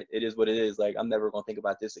 all right, it is what it is. Like, I'm never going to think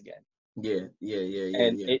about this again.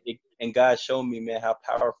 And God showed me, man, how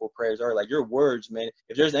powerful prayers are. Like, your words, man,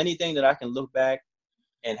 if there's anything that I can look back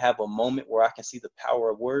and have a moment where I can see the power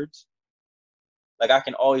of words, like, I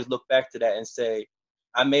can always look back to that and say,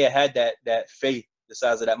 I may have had that faith the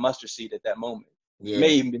size of that mustard seed at that moment. It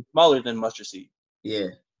may even be smaller than mustard seed.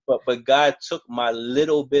 But God took my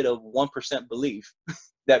little bit of 1% belief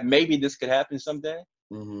that maybe this could happen someday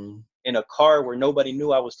in a car where nobody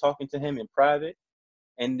knew I was talking to him in private,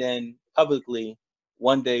 and then publicly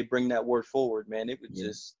one day bring that word forward, man. It was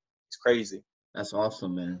just, it's crazy. That's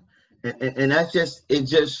awesome, man. And that's just, it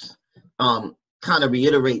just kind of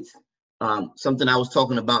reiterates something I was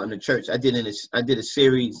talking about in the church. I did a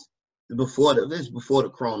series before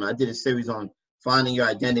the corona. I did a series on finding your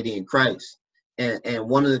identity in Christ. And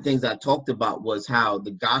one of the things I talked about was how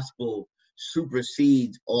the gospel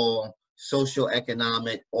supersedes all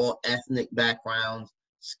socioeconomic, all ethnic backgrounds,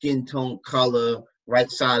 skin tone, color, right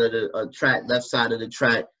side of the track, left side of the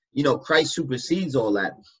track. You know, Christ supersedes all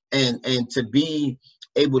that. And to be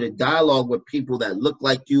able to dialogue with people that look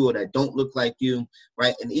like you or that don't look like you,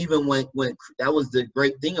 right? And even when that was the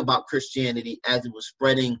great thing about Christianity as it was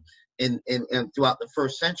spreading in throughout the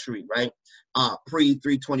first century, right?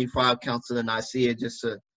 Pre-325 Council of Nicaea, just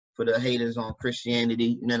for the haters on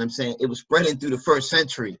Christianity, you know what I'm saying? It was spreading through the first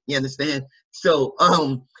century, you understand? So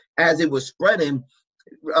as it was spreading,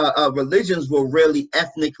 religions were really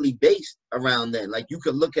ethnically based around then. Like, you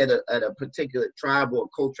could look at a particular tribe or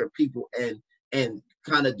culture of people, and and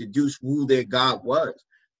kind of deduce who their God was.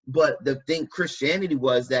 But the thing Christianity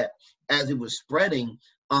was that as it was spreading,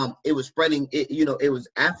 it was spreading. It was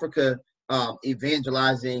Africa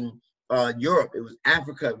evangelizing Europe. It was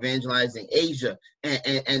Africa evangelizing Asia,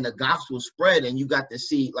 and the gospel spread. And you got to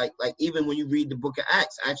see, like even when you read the book of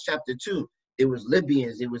Acts chapter 2, it was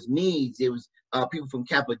Libyans, it was Medes, it was people from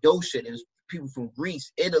Cappadocia, it was people from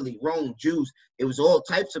Greece, Italy, Rome, Jews. It was all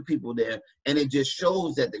types of people there, and it just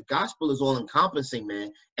shows that the gospel is all encompassing,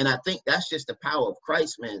 man. And I think that's just the power of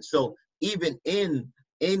Christ, man. So even in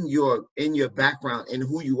your background and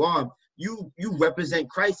who you are, you represent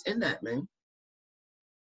Christ in that, man.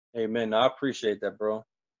 Amen. I appreciate that, bro.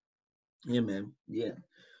 Yeah, man. Yeah.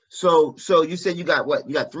 So you said you got what?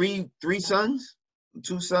 You got three sons?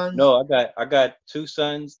 2 sons? No, I got 2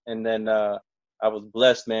 sons, and then I was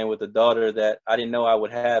blessed, man, with a daughter that I didn't know I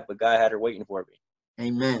would have, but God had her waiting for me.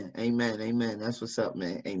 Amen. Amen. Amen. That's what's up,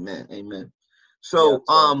 man. Amen. Amen. So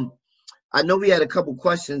I know we had a couple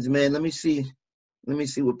questions, man. Let me see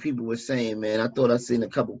what people were saying, man. I thought I seen a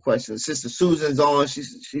couple questions. Sister Susan's on.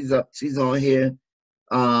 She's on here.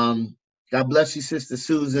 God bless you, Sister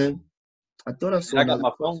Susan. I thought I saw. I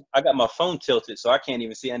got my phone tilted, so I can't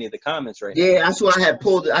even see any of the comments right now. Yeah, that's why I had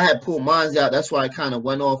pulled mine out. That's why I kind of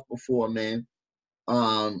went off before, man.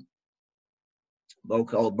 Okay,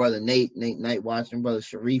 oh, brother Nate watching, brother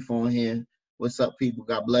Sharif on here. What's up, people?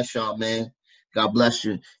 God bless y'all, man. God bless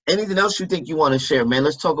you. Anything else you think you want to share, man?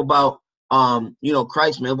 Let's talk about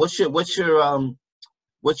Christ, man. What's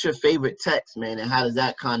your favorite text, man, and how does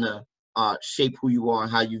that kind of shape who you are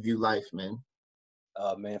and how you view life, man?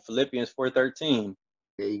 Man, Philippians 4:13.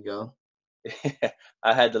 There you go.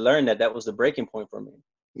 I had to learn that was the breaking point for me.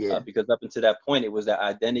 Yeah. Because up until that point, it was that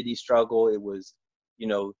identity struggle. It was,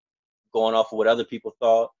 going off of what other people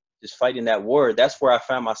thought, just fighting that war. That's where I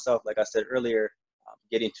found myself, like I said earlier,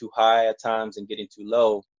 getting too high at times and getting too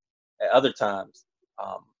low at other times.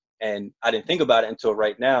 And I didn't think about it until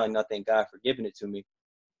right now, and I thank God for giving it to me.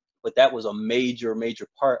 But that was a major, major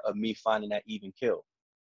part of me finding that even kill.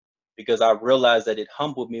 Because I realized that it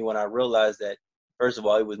humbled me when I realized that, first of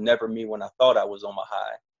all, it was never me when I thought I was on my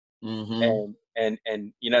high. Mm-hmm.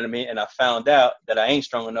 And you know what I mean? And I found out that I ain't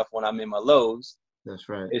strong enough when I'm in my lows. That's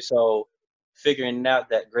right. And so figuring out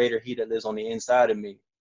that greater he that lives on the inside of me,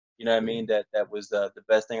 you know what I mean? That was the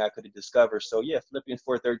best thing I could have discovered. So yeah, Philippians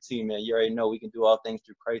 4:13, man, you already know we can do all things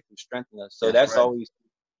through Christ who strengthens us. So that's right. Always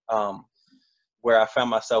where I found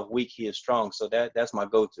myself weak, he is strong. So that's my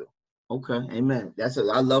go-to. Okay, amen.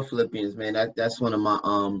 I love Philippians, man. That's one of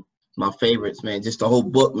my favorites, man. Just the whole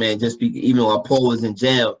book, man. Even while Paul was in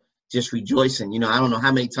jail, just rejoicing. I don't know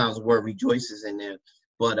how many times the word rejoices in there,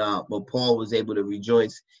 but Paul was able to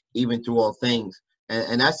rejoice even through all things,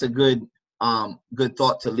 and that's a good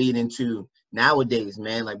thought to lead into nowadays,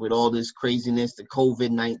 man. Like with all this craziness, the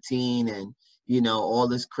COVID-19, and all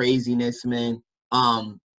this craziness, man.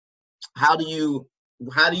 How do you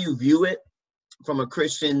view it from a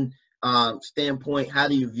Christian standpoint? How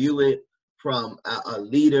do you view it from a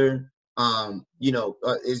leader?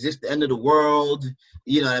 Is this the end of the world?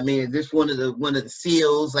 You know what I mean? Is this one of the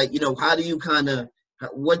seals? Like, how do you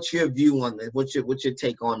what's your view on this? What's your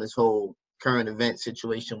take on this whole current event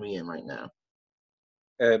situation we're in right now?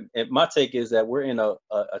 And my take is that we're in a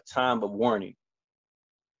time of warning.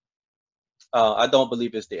 I don't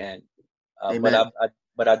believe it's the end,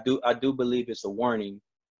 but I do believe it's a warning.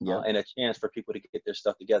 Yeah. And a chance for people to get their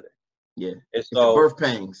stuff together. Yeah, it's the birth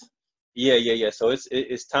pangs. Yeah. So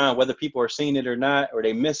it's time, whether people are seeing it or not, or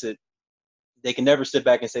they miss it, they can never sit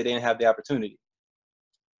back and say they didn't have the opportunity.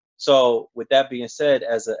 So with that being said,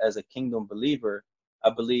 as a kingdom believer, I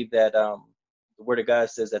believe that the word of God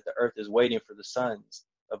says that the earth is waiting for the sons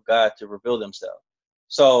of God to reveal themselves.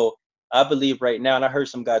 So I believe right now, and I heard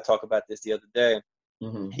some guy talk about this the other day.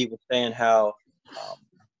 Mm-hmm. He was saying how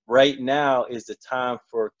right now is the time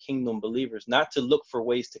for kingdom believers not to look for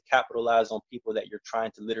ways to capitalize on people that you're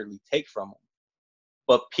trying to literally take from them.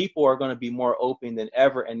 But people are going to be more open than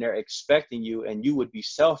ever, and they're expecting you, and you would be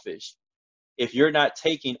selfish if you're not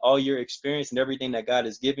taking all your experience and everything that God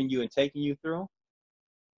has given you and taking you through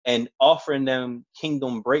and offering them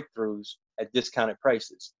kingdom breakthroughs at discounted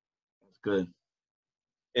prices. Good.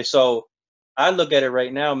 And so I look at it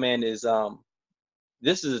right now, man, is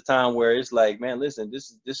this is a time where it's like, man, listen,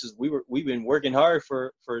 this is we've been working hard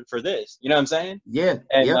for this. You know what I'm saying? Yeah.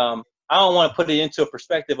 And yeah. I don't want to put it into a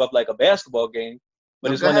perspective of like a basketball game,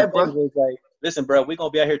 but it's one of the things where it's like, listen, bro, we're gonna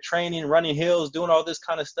be out here training, running hills, doing all this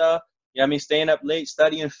kind of stuff. You know what I mean? Staying up late,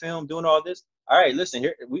 studying film, doing all this. All right, listen,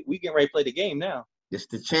 here we getting ready to play the game now. It's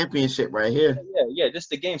the championship right here. Yeah, this is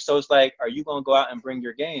the game. So it's like, are you gonna go out and bring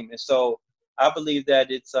your game? And so I believe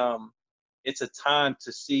that it's it's a time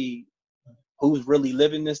to see who's really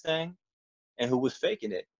living this thing and who was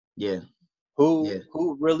faking it. Yeah.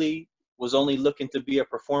 Who really was only looking to be a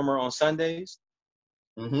performer on Sundays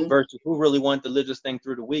versus who really wanted to live this thing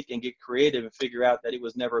through the week and get creative and figure out that it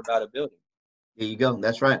was never about a building. There you go.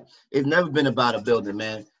 That's right. It's never been about a building,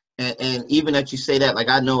 man. And even that you say that, like,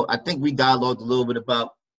 I think we dialogued a little bit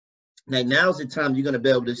about, like, now's the time you're going to be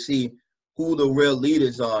able to see who the real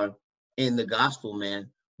leaders are in the gospel,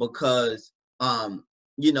 man. Because,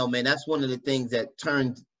 you know, man, that's one of the things that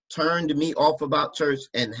turned me off about church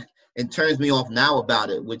and turns me off now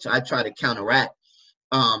about it, which I try to counteract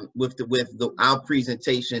with our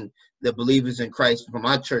presentation, the believers in Christ from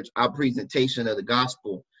our church, our presentation of the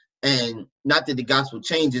gospel. And not that the gospel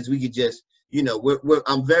changes, we could just, you know,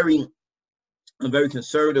 I'm very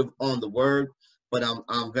conservative on the word, but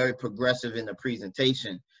I'm very progressive in the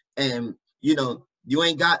presentation. And, you know, you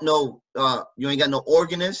ain't got no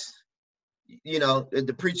organist. You know,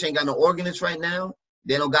 the preacher ain't got no organist right now.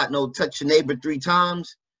 They don't got no touch your neighbor 3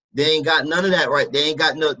 times. They ain't got none of that, right? They ain't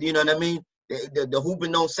got no, you know what I mean? The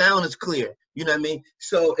hooping don't sound as clear. You know what I mean?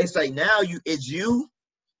 So it's like now it's your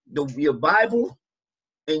Bible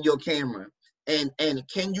and your camera. And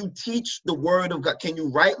can you teach the word of God? Can you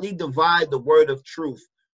rightly divide the word of truth?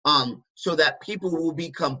 So that people will be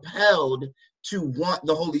compelled to want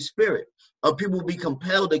the Holy Spirit, or people will be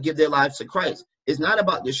compelled to give their lives to Christ. It's not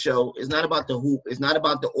about the show. It's not about the hoop. It's not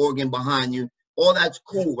about the organ behind you. All that's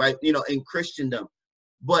cool, right? You know, in Christendom.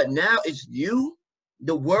 But now it's you,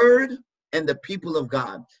 the word, and the people of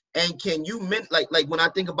God. And can you, like when I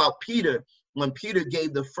think about Peter, when Peter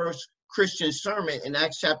gave the first Christian sermon in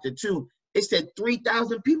Acts chapter 2, it said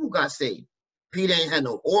 3,000 people got saved. Peter ain't had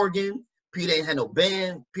no organ. Peter ain't had no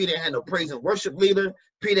band. Peter ain't had no praise and worship leader.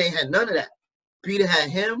 Peter ain't had none of that. Peter had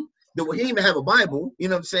him. He didn't even have a Bible. You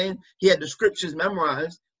know what I'm saying? He had the scriptures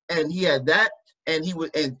memorized, and he had that. And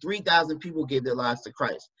 3,000 people gave their lives to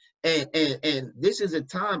Christ. And this is a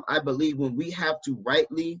time, I believe, when we have to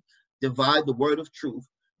rightly divide the word of truth,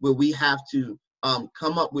 where we have to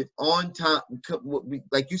come up with on time,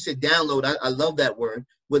 like you said, download. I love that word,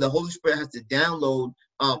 where the Holy Spirit has to download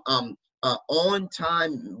on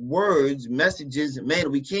time words, messages.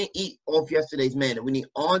 Man, we can't eat off yesterday's manna. We need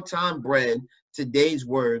on time bread, today's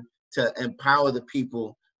word, to empower the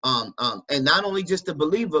people. And not only just the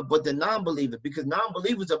believer, but the non-believer, because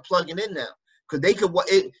non-believers are plugging in now, because they could,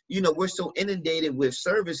 you know, we're so inundated with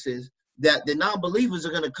services that the non-believers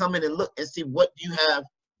are going to come in and look and see what you have,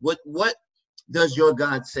 what does your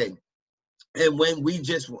God say? And when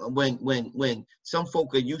some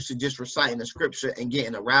folk are used to just reciting the scripture and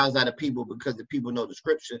getting aroused out of people because the people know the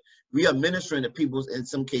scripture, we are ministering to people in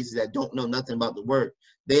some cases that don't know nothing about the word.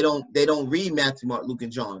 They don't read Matthew, Mark, Luke,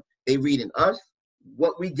 and John. They read in us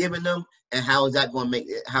what we giving them, and how is that going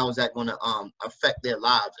to affect their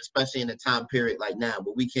lives, especially in a time period like now.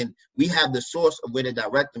 But we have the source of where to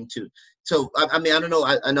direct them to. So I mean, I don't know.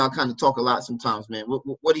 I know I kind of talk a lot sometimes, man.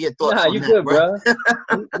 What are your thoughts? Nah, you're good, bro.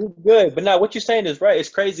 You're good. But now what you're saying is right. It's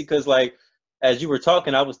crazy because, like, as you were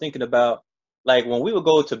talking, I was thinking about, like, when we would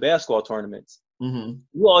go to basketball tournaments,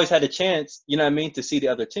 you always had a chance, you know what I mean, to see the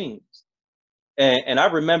other teams. And I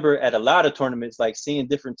remember at a lot of tournaments, like, seeing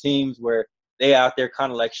different teams where they out there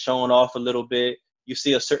kind of like showing off a little bit. You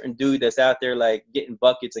see a certain dude that's out there like getting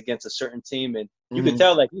buckets against a certain team, and you can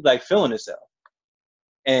tell like he's like feeling himself.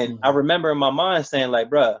 And I remember in my mind saying,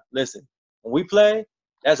 like, bruh, listen, when we play,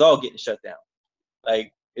 that's all getting shut down.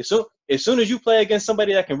 Like, as soon as you play against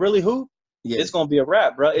somebody that can really hoop, it's gonna be a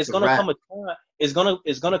wrap, bro. It's gonna come a time.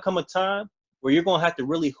 It's gonna come a time where you're gonna have to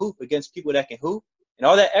really hoop against people that can hoop, and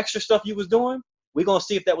all that extra stuff you was doing, we're gonna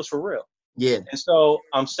see if that was for real. Yeah. And so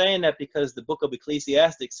I'm saying that because the book of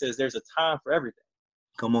Ecclesiastes says there's a time for everything.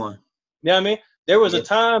 Come on. You know what I mean? There was a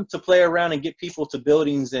time to play around and get people to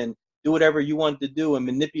buildings and do whatever you wanted to do and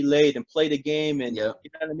manipulate and play the game and you know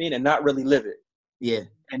what I mean, and not really live it. Yeah.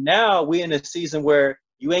 And now we're in a season where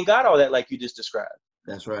you ain't got all that like you just described.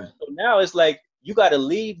 That's right. So now it's like you got to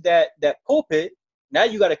leave that pulpit. Now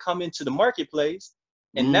you got to come into the marketplace,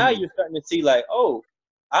 and now you're starting to see like, oh,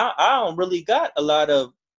 I don't really got a lot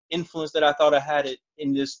of influence that I thought I had it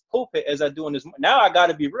in this pulpit as I do in this. Now I got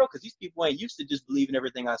to be real, because these people ain't used to just believing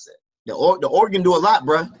everything I said. The organ do a lot,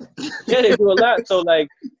 bro. Yeah, they do a lot. So like,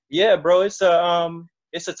 yeah, bro, it's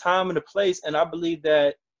a time and a place, and I believe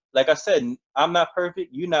that, like I said, I'm not perfect,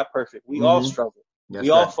 you're not perfect. We all struggle. We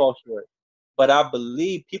all fall short. But I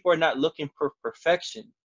believe people are not looking for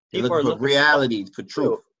perfection. People are looking for reality, for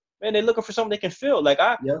truth. Man, they're looking for something they can feel. Like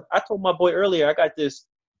I told my boy earlier, I got this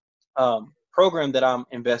program that I'm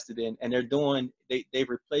invested in, and they've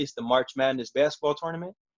replaced the March Madness basketball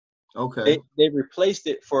tournament. Okay. They replaced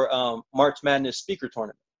it for March Madness speaker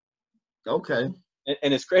tournament. Okay.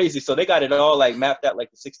 And it's crazy. So they got it all like mapped out,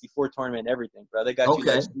 like the 64 tournament and everything, bro. They got you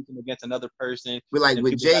like speaking against another person. We're like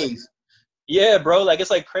with Jays. Yeah, bro. Like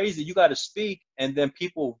it's like crazy. You got to speak, and then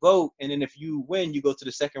people vote, and then if you win, you go to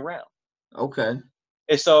the second round. Okay.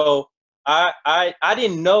 And so I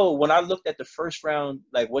didn't know when I looked at the first round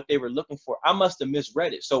like what they were looking for. I must have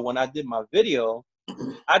misread it. So when I did my video,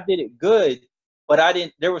 I did it good, but I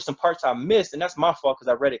didn't. There were some parts I missed, and that's my fault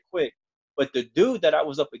because I read it quick. But the dude that I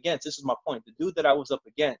was up against, this is my point. The dude that I was up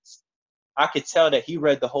against, I could tell that he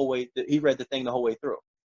read the whole way. He read the thing the whole way through.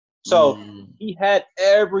 So he had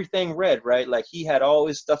everything read, right? Like he had all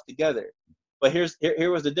his stuff together. But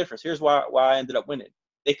here was the difference. Here's why I ended up winning.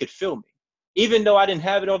 They could feel me, even though I didn't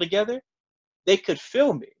have it all together. They could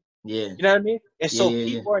feel me. Yeah. You know what I mean? And so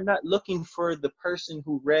people are not looking for the person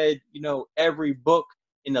who read, every book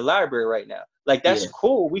in the library right now. Like that's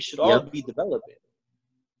cool. We should all be developing.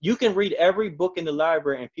 You can read every book in the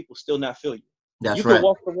library and people still not feel you. That's right. You can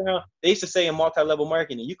walk around. They used to say in multi-level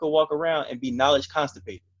marketing, you can walk around and be knowledge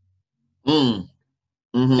constipated. Mm.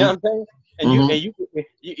 Mm-hmm. You know what I'm saying? And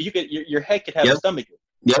you could your head could have a stomach.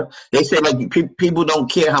 Yep. They say like people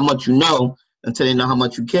don't care how much you know until they know how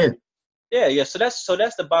much you care. Yeah. So that's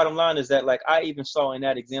the bottom line, is that like I even saw in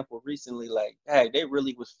that example recently, like, hey, they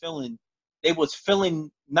really was feeling. They was feeling,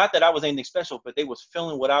 not that I was anything special, but they was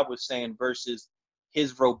feeling what I was saying versus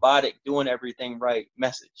his robotic doing everything right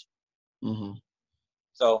message. Mm-hmm.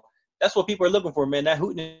 So that's what people are looking for, man. That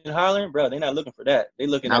hooting and hollering, bro. They're not looking for that. They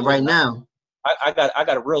looking not at right now. I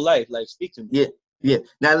got a real life. Like, speak to me. Yeah.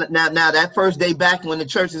 Now that first day back when the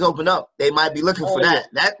churches open up, they might be looking for that.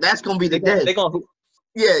 That's gonna be the day. They're gonna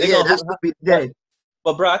that's gonna be the day.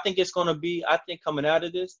 But bro, I think it's gonna be. I think coming out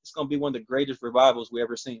of this, it's gonna be one of the greatest revivals we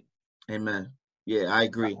ever seen. Amen. Yeah, I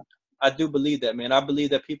agree. I do believe that, man. I believe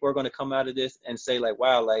that people are gonna come out of this and say like,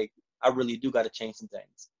 wow, like I really do got to change some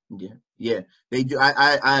things. Yeah, they do.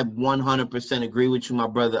 I 100% agree with you, my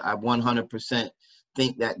brother. I 100%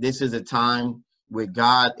 think that this is a time where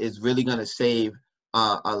God is really gonna save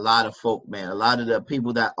a lot of folk, man. A lot of the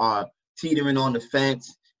people that are teetering on the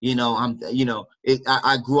fence.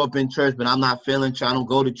 I grew up in church, but I'm not feeling church. I don't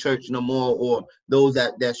go to church no more. Or those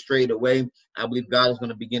that strayed away. I believe God is going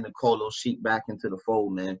to begin to call those sheep back into the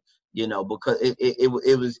fold, man. Because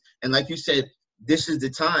it was, and like you said, this is the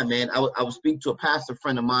time, man. I was speaking to a pastor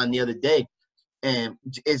friend of mine the other day, and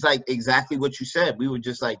it's like exactly what you said. We were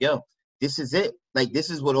just like, yo, this is it. Like, this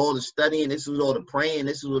is what all the studying, this is all the praying,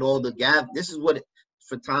 this is what all the this is what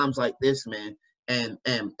for times like this, man. And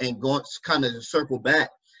going kind of to circle back.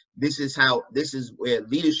 This is where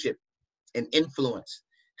leadership and influence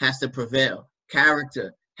has to prevail.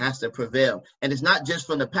 Character has to prevail. And it's not just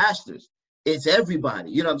from the pastors. It's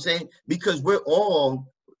everybody. You know what I'm saying? Because we're all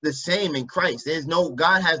the same in Christ.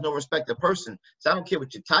 God has no respect of person. So I don't care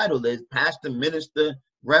what your title is, pastor, minister,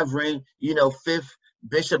 reverend, fifth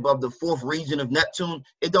bishop of the 4th region of Neptune.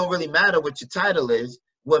 It don't really matter what your title is.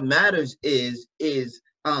 What matters is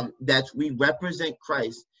that we represent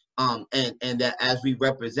Christ. And that as we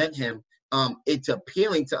represent him, it's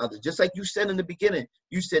appealing to others. Just like you said in the beginning,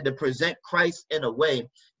 you said to present Christ in a way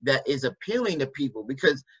that is appealing to people,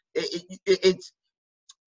 because it's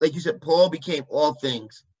like you said, Paul became all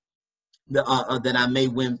things that I may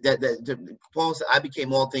win. Paul said, I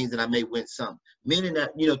became all things that I may win some. Meaning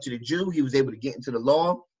that, to the Jew, he was able to get into the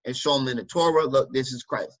law and show him in the Torah, look, this is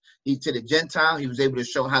Christ. To the Gentile, he was able to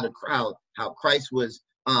show how Christ was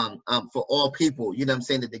for all people. You know what I'm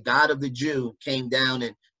saying? That the God of the Jew came down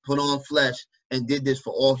and put on flesh and did this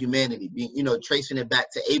for all humanity, tracing it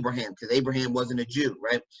back to Abraham, because Abraham wasn't a Jew,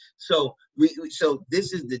 right? So so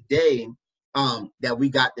this is the day that we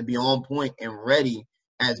got to be on point and ready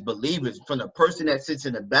as believers, from the person that sits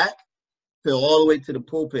in the back to all the way to the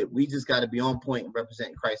pulpit. We just got to be on point and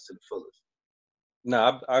representing Christ to the fullest.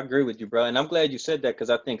 No, I agree with you, bro. And I'm glad you said that,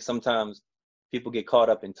 because I think sometimes people get caught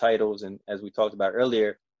up in titles, and as we talked about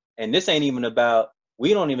earlier, and this ain't even about,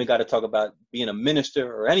 we don't even got to talk about being a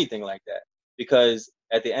minister or anything like that, because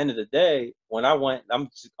at the end of the day, when I went, I'm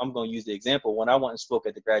going to use the example, when I went and spoke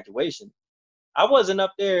at the graduation, I wasn't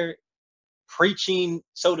up there preaching,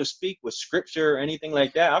 so to speak, with scripture or anything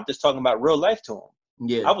like that. I'm just talking about real life to them.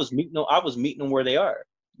 Yeah. I was meeting them where they are.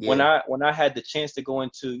 Yeah. When I had the chance to go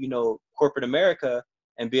into, corporate America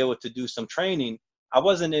and be able to do some training, I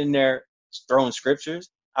wasn't in there throwing scriptures.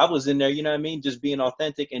 I was in there, just being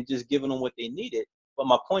authentic and just giving them what they needed. But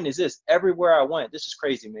my point is this: everywhere I went, this is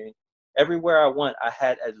crazy, man. Everywhere I went, I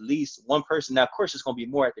had at least one person. Now, of course, it's going to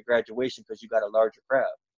be more at the graduation because you got a larger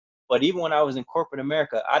crowd. But even when I was in corporate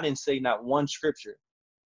America, I didn't say not one scripture.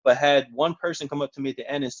 but had one person come up to me at the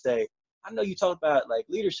end and say, I know you talked about like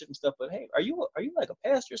leadership and stuff, but hey, are you like a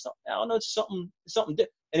pastor or something? I don't know, it's something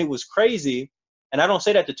different. And it was crazy. And I don't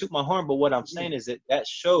say that to toot my horn, but what I'm saying is that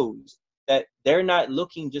shows that they're not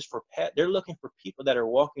looking just for they're looking for people that are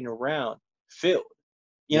walking around filled.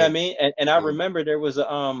 You know what I mean? And I remember there was a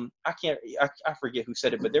I forget who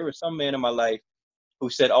said it, but there was some man in my life who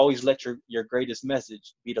said, always let your greatest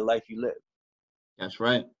message be the life you live. That's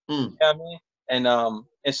right. You know what I mean?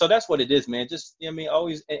 And so that's what it is, man. Just, you know what I mean,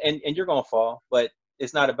 always, and you're gonna fall, but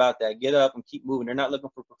it's not about that. Get up and keep moving. They're not looking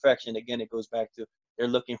for perfection. Again, it goes back to they're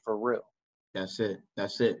looking for real. That's it.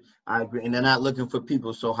 I agree. And they're not looking for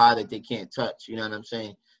people so high that they can't touch. You know what I'm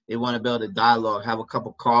saying? They want to be able to dialogue, have a cup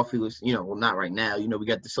of coffee with, well, not right now. We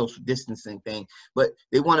got the social distancing thing, but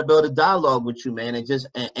they want to be able to dialogue with you, man, and just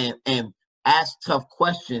and ask tough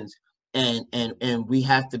questions. And we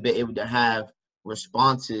have to be able to have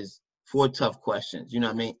responses for tough questions. You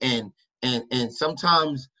know what I mean? And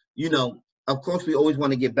sometimes, of course, we always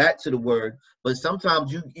want to get back to the word, but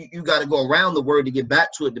sometimes you got to go around the word to get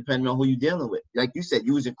back to it, depending on who you're dealing with. Like you said,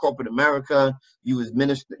 you was in corporate America, you was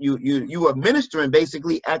you were ministering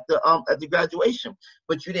basically at the graduation,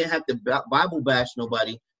 but you didn't have to Bible bash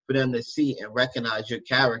nobody for them to see and recognize your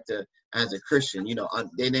character as a Christian.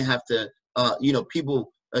 They didn't have to.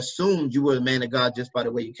 People assumed you were a man of God just by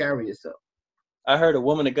the way you carry yourself. I heard a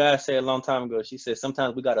woman of God say a long time ago. She said,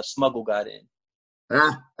 "Sometimes we got to smuggle God in."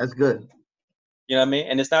 That's good. You know what I mean?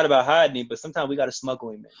 And it's not about hiding him, but sometimes we got to smuggle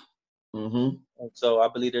him in. Mm-hmm. And so I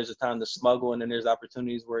believe there's a time to smuggle, and then there's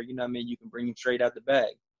opportunities where, you know what I mean, you can bring him straight out the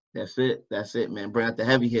bag. That's it, man. Bring out the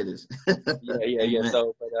heavy hitters. Yeah.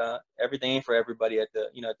 So, but everything ain't for everybody at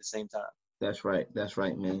the same time. That's right,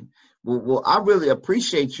 man. Well, I really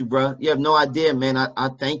appreciate you, bro. You have no idea, man. I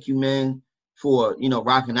thank you, man, for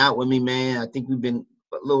rocking out with me, man. I think we've been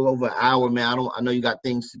a little over an hour, man. I know you got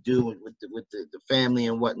things to do with the family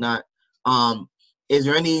and whatnot. Is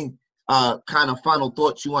there any kind of final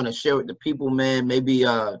thoughts you want to share with the people, man? Maybe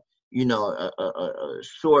a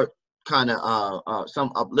short kind of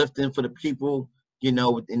some uplifting for the people,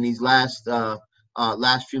 in these last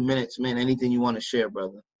few minutes, man. Anything you want to share,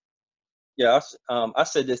 brother? Yeah, I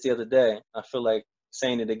said this the other day. I feel like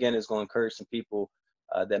saying it again is going to encourage some people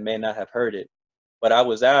that may not have heard it. But I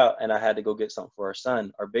was out and I had to go get something for our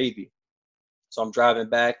son, our baby. So I'm driving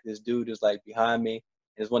back. This dude is like behind me.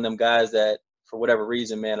 It's one of them guys that, for whatever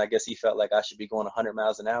reason, man, I guess he felt like I should be going 100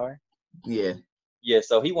 miles an hour. Yeah.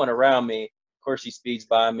 So he went around me. Of course, he speeds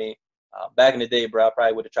by me. Back in the day, bro, I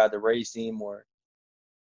probably would have tried to race him or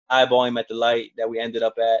eyeball him at the light that we ended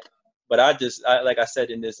up at. But like I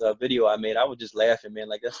said in this video I made, I was just laughing, man.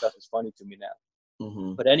 Like, that stuff is funny to me now.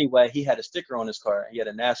 Mm-hmm. But anyway, he had a sticker on his car. He had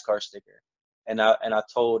a NASCAR sticker. And I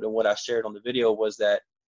told, and what I shared on the video was that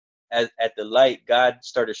at the light, God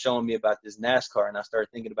started showing me about this NASCAR, and I started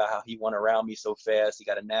thinking about how he went around me so fast. He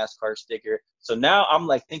got a NASCAR sticker. So now I'm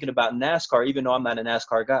like thinking about NASCAR, even though I'm not a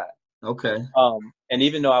NASCAR guy. Okay. And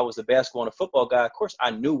even though I was a basketball and a football guy, of course,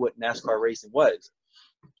 I knew what NASCAR racing was.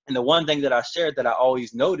 And the one thing that I shared that I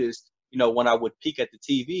always noticed, when I would peek at the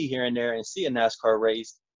TV here and there and see a NASCAR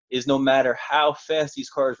race, is no matter how fast these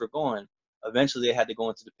cars were going, eventually they had to go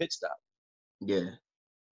into the pit stop. Yeah.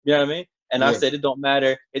 You know what I mean? And I said, it don't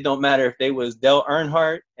matter if they was Dale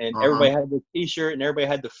Earnhardt and everybody had the T-shirt and everybody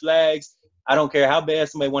had the flags. I don't care how bad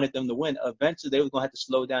somebody wanted them to win. Eventually, they was going to have to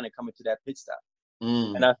slow down and come into that pit stop.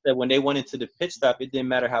 And I said, when they went into the pit stop, it didn't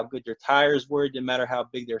matter how good their tires were. It didn't matter how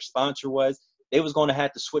big their sponsor was. They was going to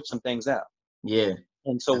have to switch some things out. Yeah.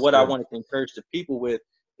 And so what I wanted to encourage the people with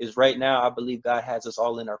is right now, I believe God has us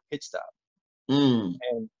all in our pit stop.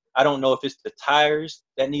 And I don't know if it's the tires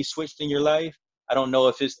that need switched in your life. I don't know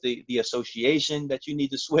if it's the association that you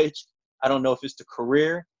need to switch. I don't know if it's the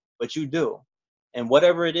career, but you do. And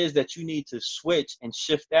whatever it is that you need to switch and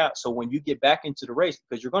shift out. So when you get back into the race,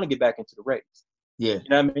 because you're going to get back into the race. Yeah. You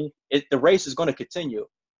know what I mean? The race is going to continue.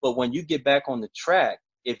 But when you get back on the track,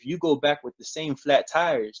 if you go back with the same flat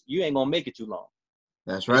tires, you ain't going to make it too long.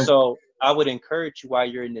 That's right. So I would encourage you while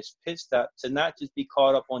you're in this pit stop to not just be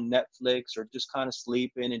caught up on Netflix or just kind of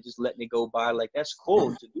sleeping and just letting it go by. Like, that's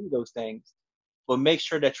cool to do those things. But make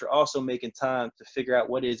sure that you're also making time to figure out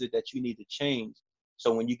what is it that you need to change.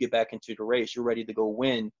 So when you get back into the race, you're ready to go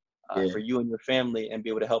win for you and your family and be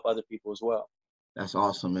able to help other people as well. That's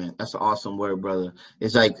awesome, man. That's an awesome word, brother.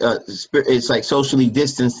 It's like socially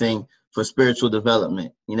distancing for spiritual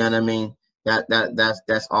development. You know what I mean?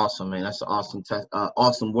 That's awesome, man. That's an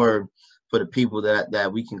awesome word for the people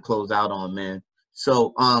that we can close out on, man.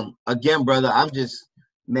 So again, brother,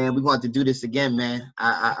 man, we want to do this again, man.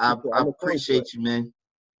 I appreciate you, man.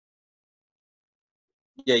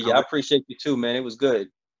 Yeah, I appreciate you too, man. It was good.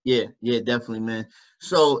 Yeah, definitely, man.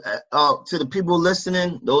 So, to the people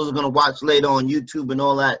listening, those are gonna watch later on YouTube and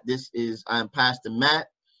all that. I'm Pastor Matt.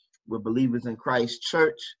 We're Believers in Christ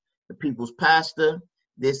Church, the people's pastor.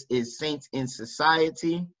 This is Saints in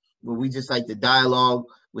Society, where we just like to dialogue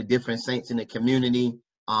with different saints in the community,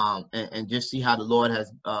 and just see how the Lord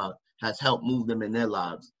has helped move them in their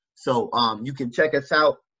lives. So, you can check us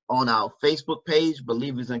out on our Facebook page,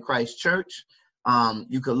 Believers in Christ Church.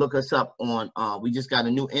 You can look us up on, we just got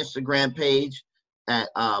a new Instagram page at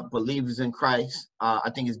Believers in Christ.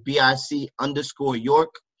 I think it's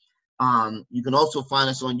BIC_York. You can also find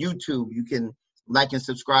us on YouTube. You can like and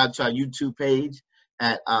subscribe to our YouTube page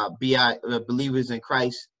at Believers in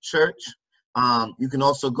Christ Church. You can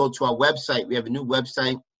also go to our website. We have a new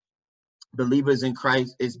website, Believers in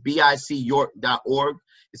Christ. It's BICYork.org.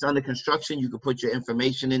 It's under construction. You can put your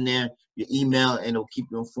information in there, your email, and it'll keep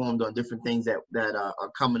you informed on different things that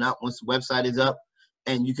are coming up once the website is up.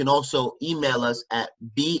 And you can also email us at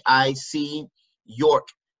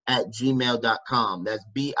BICYork@gmail.com. That's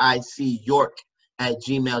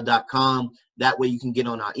BICYork@gmail.com. That way you can get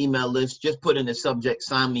on our email list. Just put in the subject,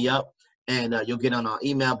 sign me up, and you'll get on our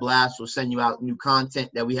email blast. We'll send you out new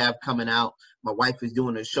content that we have coming out. My wife is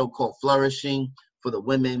doing a show called Flourishing for the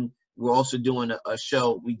women. We're also doing a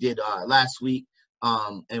show we did last week,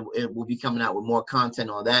 and it will be coming out with more content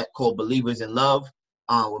on that called Believers in Love,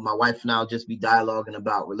 where my wife and I will just be dialoguing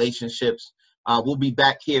about relationships. We'll be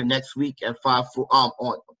back here next week at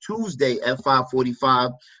on Tuesday at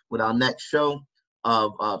 5:45 with our next show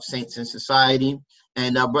of Saints in Society.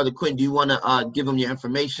 And Brother Quinn, do you want to give them your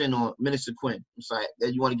information, or Minister Quinn? I'm sorry,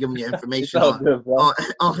 you want to give them your information But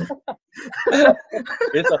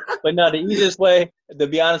no, the easiest way, to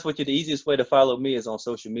be honest with you, the easiest way to follow me is on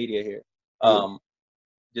social media here. I'm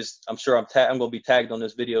sure I'm going to be tagged on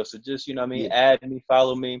this video, so just, you know what I mean, add me,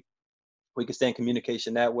 follow me. We can stay in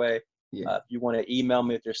communication that way. If you want to email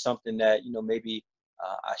me, if there's something that, you know, maybe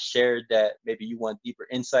I shared that maybe you want deeper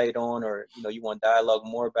insight on, or, you know, you want dialogue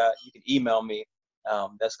more about, you can email me.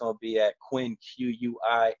 That's going to be at Quinn,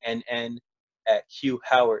 QUINN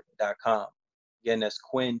 @QHoward.com. Again, that's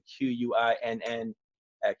Quinn, QUINN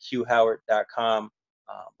 @QHoward.com.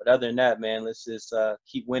 But other than that, man, let's just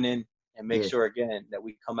keep winning and make sure, again, that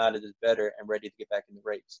we come out of this better and ready to get back in the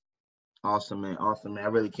race. Awesome, man. Awesome, man. I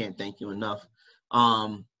really can't thank you enough.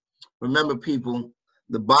 Remember, people,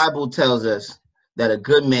 the Bible tells us that a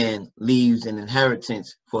good man leaves an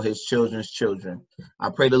inheritance for his children's children.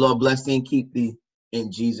 I pray the Lord bless thee and keep thee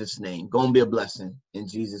in Jesus' name. Go and be a blessing in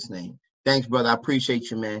Jesus' name. Thanks, brother. I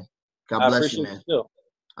appreciate you, man. God bless you, man. All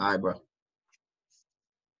right, bro.